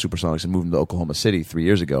Seattle Supersonics and moved them to Oklahoma City 3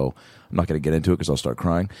 years ago. I'm not going to get into it because I'll start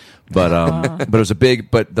crying. But but it was a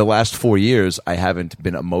big. But the last 4 years, I haven't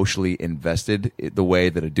been emotionally invested the way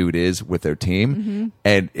that a dude is with their team, Mm-hmm.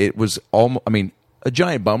 and it was almost. I mean, a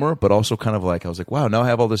giant bummer, but also kind of like I was like, wow, now I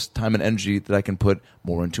have all this time and energy that I can put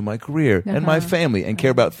more into my career and my family and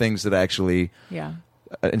care about things that actually. Yeah.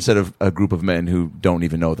 Instead of a group of men who don't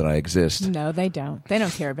even know that I exist. No, they don't. They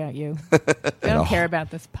don't care about you. They don't care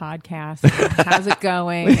about this podcast. How's it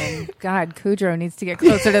going? And God, Kudrow needs to get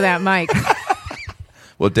closer to that mic.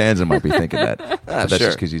 Well, Danza might be thinking that. That's sure.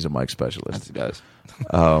 just because he's a mic specialist. He does.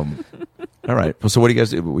 All right. Well, so what do you guys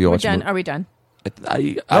do? We We're watch done. Are we done?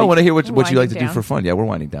 I want to hear what you like to Winding do down. for fun. Yeah, we're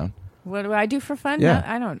winding down. What do I do for fun? Yeah. No,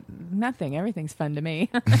 I don't. Nothing. Everything's fun to me.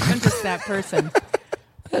 I'm just that person.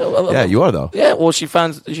 Yeah, you are, though. Yeah, well, she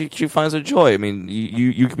finds a joy. I mean,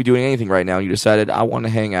 you could be doing anything right now. You decided I want to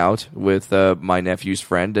hang out with my nephew's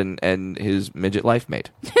friend and his midget life mate.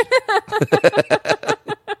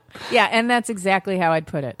 Yeah, and that's exactly how I'd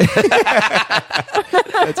put it.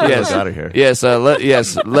 That's what Yes. out of here. Yes,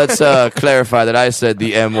 let's clarify that I said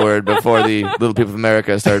the M word before the little people of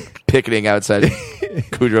America start picketing outside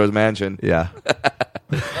Kudrow's mansion. Yeah.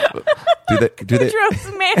 do they?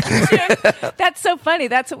 Kudrow's mansion. That's so funny.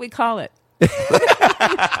 That's what we call it. We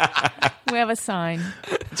have a sign.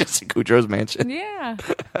 Just Kudrow's mansion. Yeah.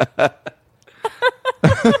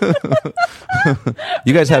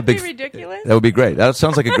 You guys have That'd be big. ridiculous. That would be great. That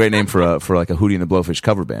sounds like a great name for like a Hootie and the Blowfish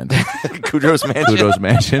cover band. Kudrow's mansion. Kudrow's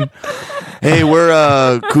Mansion. Hey, we're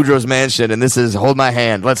Kudrow's mansion, and this is Hold My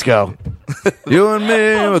Hand. Let's go. You and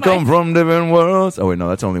me, we come from different worlds. Oh wait, no,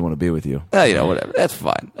 that's Only Want to Be with You. Whatever. That's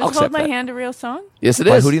fine. I'll Is accept Hold My that. Hand a real song? Yes, it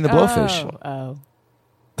By is. Hootie and the Blowfish. Oh.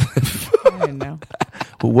 I didn't know.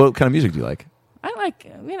 What kind of music do you like? I like,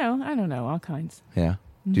 I don't know, all kinds. Yeah.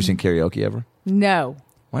 Do you sing karaoke ever? No.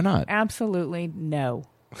 Why not? Absolutely no.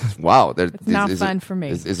 Wow, It's not fun for me.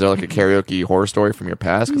 Is there like a karaoke horror story from your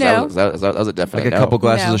past? 'Cause No. that was a definite Like a no. couple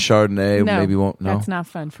glasses No. of Chardonnay, No. maybe won't. No. That's not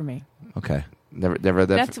fun for me. Okay. Never had that.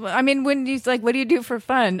 That's what, I mean, when he's like, what do you do for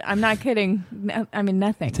fun? I'm not kidding. No, I mean,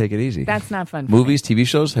 nothing. Take it easy. That's not fun for me. Movies, TV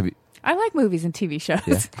shows. Have you? I like movies and TV shows.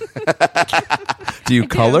 Yeah. Do you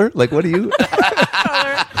color? Like, what do you?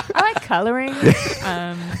 I like coloring.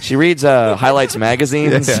 She reads highlights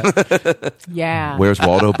magazines. Yeah. Where's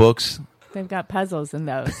Waldo books? They've got puzzles in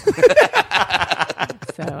those.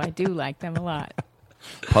 So I do like them a lot.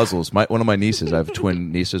 Puzzles. One of my nieces. I have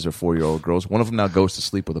twin nieces, or 4-year-old girls. One of them now goes to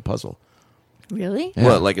sleep with a puzzle. Really? Yeah.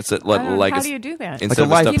 What? Like it's I don't- like how it's do you do that? instead Like a of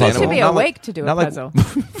a life You stuffed need puzzle. to be animal. Not like- awake to do a not like- puzzle.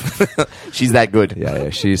 She's that good. Yeah.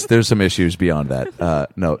 There's some issues beyond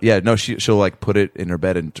that. No. She'll like put it in her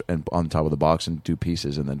bed and on top of the box and do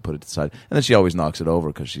pieces and then put it aside. And then she always knocks it over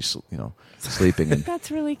because she's sleeping and That's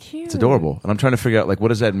really cute. it's adorable. And I'm trying to figure out like what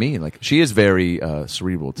does that mean? Like she is very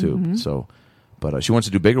cerebral too. Mm-hmm. So, but she wants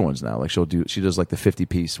to do bigger ones now. Like she does like the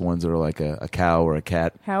 50-piece ones that are like a cow or a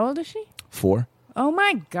cat. How old is she? 4. Oh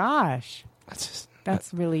my gosh. That's just.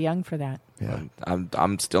 That's really young for that. Yeah.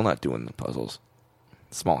 I'm still not doing the puzzles.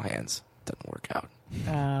 Small hands doesn't work out.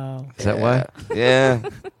 Oh. Is that why? Yeah.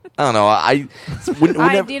 I don't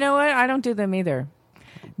know. You know what? I don't do them either.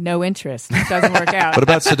 No interest. It doesn't work out. What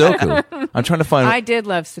about Sudoku? I'm trying to find. I did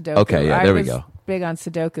love Sudoku. Okay, yeah, there we I was go. big on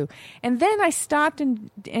Sudoku. And then I stopped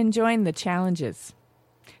enjoying the challenges.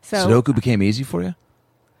 So Sudoku became easy for you?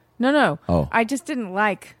 No. Oh. I just didn't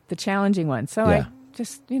like the challenging ones. So Yeah. I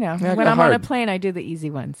just, when got I'm on a hard. plane, I do the easy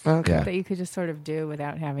ones. Okay. Yeah. That you could just sort of do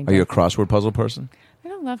without having Are to. you a crossword puzzle person? I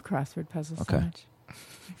don't love crossword puzzles so Okay. much.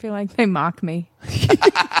 I feel like they mock me.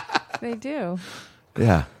 They do,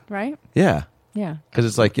 Yeah. right? Yeah. Yeah. Because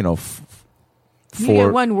it's like, You 4.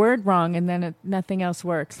 get one word wrong and then nothing else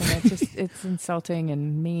works. And it's insulting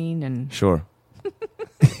and mean and... Sure.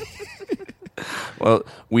 Well,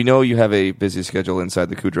 we know you have a busy schedule inside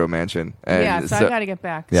the Kudrow mansion. And yeah, so I got to get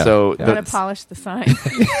back. Yeah. So I got to polish the sign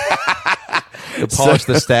To polish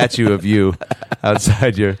the statue of you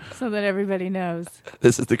outside your. so that everybody knows.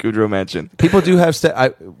 this is the Kudrow mansion. People do have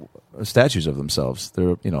statues of themselves. There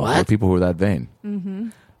are people who are that vain. Mm-hmm.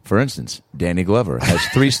 For instance, Danny Glover has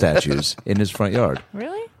 3 statues in his front yard.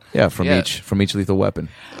 Really? Yeah, from each Lethal Weapon.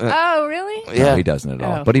 Oh, really? Yeah. No, he doesn't at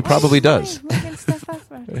all, Oh. but he probably does. Looking stuff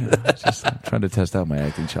up. Just trying to test out my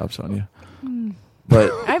acting chops on you.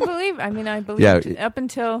 But I believe. Yeah. Up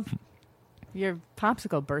until your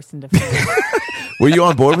popsicle burst into flames. Were you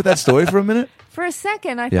on board with that story for a minute? For a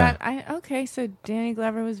second, I Yeah. thought, okay, so Danny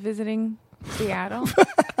Glover was visiting Seattle.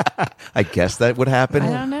 I guess that would happen. I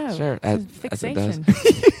don't know. Sure, It's as it does.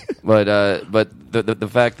 fixation. but the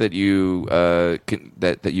fact that you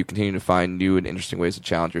that you continue to find new and interesting ways to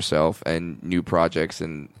challenge yourself and new projects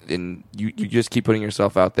and you just keep putting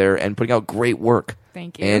yourself out there and putting out great work.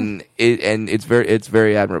 Thank you. And it's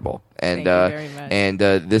very admirable. And Thank you very much. and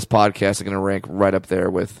this podcast is going to rank right up there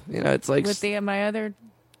with it's like With my other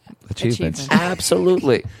Achievements.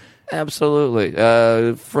 absolutely.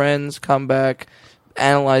 Friends, come back,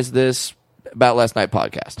 analyze this About Last Night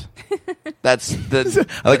podcast. That's the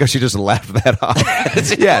I like how she just laughed that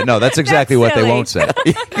off. Yeah, no, that's exactly what they silly. won't say.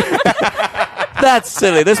 that's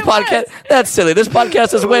silly. This podcast that's silly. This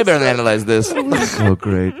podcast is way better than analyze this. So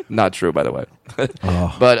great. Not true, by the way.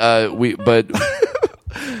 Oh. But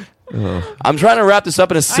I'm trying to wrap this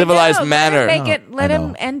up in a civilized I know, manner. Let I him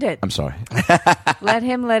know. end it. I'm sorry.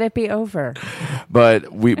 Let it be over. But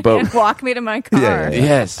And walk me to my car. Yeah.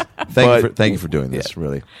 yes. Thank you for doing this,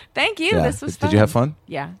 really. Thank you. Yeah. This was fun. Did you have fun?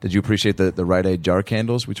 Yeah. Did you appreciate the Rite Aid jar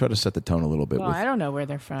candles? We try to set the tone a little bit. Well, with, I don't know where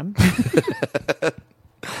they're from. But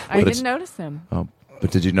I it's- didn't notice them. oh,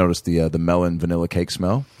 but did you notice the melon vanilla cake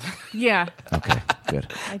smell? Yeah, Okay, good.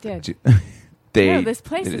 I did. Did you- No, this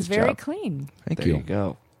place did is its very job. clean. Thank There you. you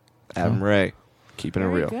go. Adam Ray, keeping it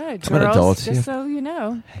Very real. good. I'm an Girls, adult, just yeah. so you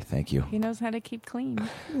know, Hey, thank you. he knows how to keep clean.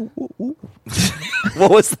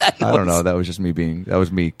 What was that? I don't know. That was just me that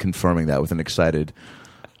was me confirming that with an excited.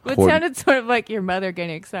 It Cord- sounded sort of like your mother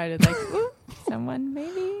getting excited, like, ooh, someone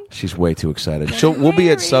maybe. She's way too excited. Getting We'll be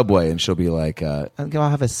at married. Subway and she'll be like, I'll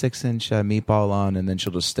have a 6-inch meatball on, and then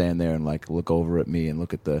she'll just stand there and like look over at me and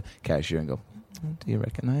look at the cashier and go, do you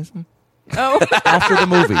recognize him? Oh, After the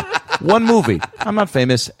movie. One movie. I'm not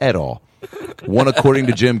famous at all. One according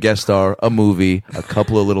to Jim guest star, a movie, a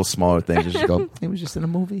couple of little smaller things. Just go, he was just in a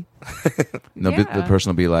movie. And the Yeah. person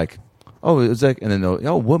will be like, oh, it was like, and then they'll,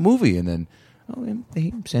 oh, what movie? And then,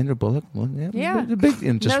 Sandra Bullock. Well, Yeah. the big,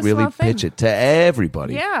 and just No really small thing. pitch it to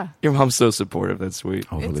everybody. yeah. Your mom's so supportive. That's sweet.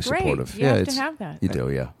 Oh, really It's great. supportive. You yeah, have to it's, have that. You do,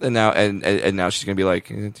 yeah. And now, and now she's gonna be like,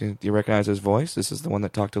 do you recognize his voice? This is the one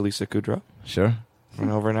that talked to Lisa Kudrow. Sure. Run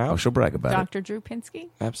over now. Oh, she'll brag about it. Dr. Drew Pinsky.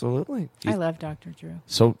 Absolutely. I love Dr. Drew.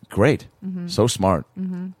 So great. Mm-hmm. So smart.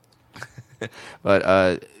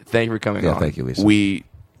 But thank you for coming Yeah, on. thank you, Lisa. We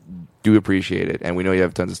do appreciate it, and we know you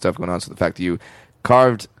have tons of stuff going on. So the fact that you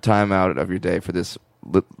carved time out of your day for this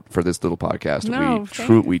little podcast, No,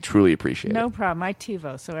 we truly appreciate No it. problem. I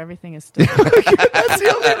TiVo, so everything is still.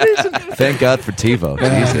 Thank God for TiVo.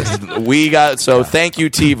 Jesus. We got thank you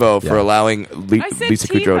TiVo for Yeah. allowing I said Lisa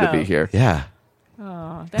Kudrow to TiVo. be here. Yeah.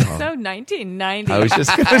 Oh, that's so 1990. I was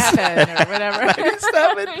just gonna or whatever.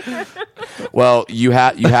 Well, you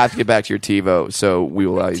have to get back to your TiVo, so we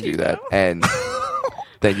will allow you to do that. And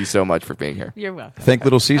thank you so much for being here. You're welcome. Thank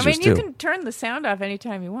Little I Caesars mean, you too. can turn the sound off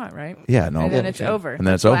anytime you want, right? Yeah, no. And then yeah, it's yeah. over. And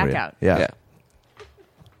then it's over. Yeah. Blackout. Yeah.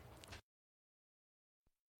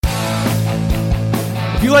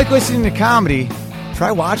 If you like listening to comedy,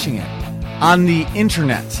 try watching it on the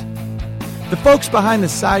internet. The folks behind the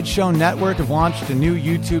Sideshow Network have launched a new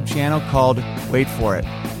YouTube channel called Wait For It.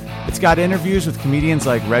 It's got interviews with comedians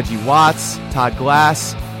like Reggie Watts, Todd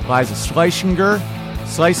Glass, Liza Schlesinger.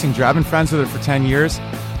 I've been friends with her for 10 years.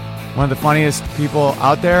 One of the funniest people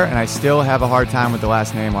out there, and I still have a hard time with the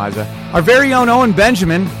last name, Liza. Our very own Owen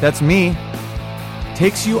Benjamin, that's me,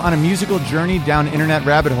 takes you on a musical journey down internet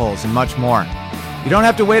rabbit holes and much more. You don't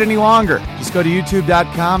have to wait any longer. Just go to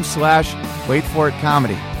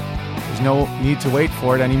youtube.com/waitforitcomedy. There's no need to wait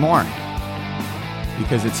for it anymore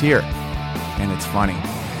because it's here and it's funny.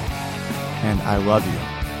 And I love you.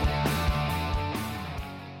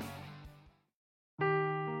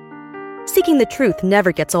 Seeking the truth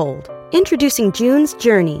never gets old. Introducing June's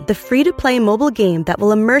Journey, the free-to-play mobile game that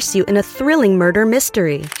will immerse you in a thrilling murder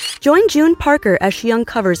mystery. Join June Parker as she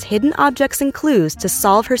uncovers hidden objects and clues to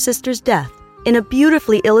solve her sister's death in a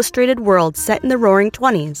beautifully illustrated world set in the Roaring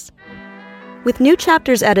 20s. With new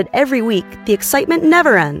chapters added every week, the excitement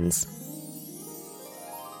never ends.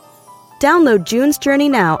 Download June's Journey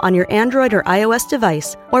now on your Android or iOS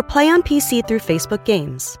device or play on PC through Facebook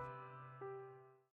Games.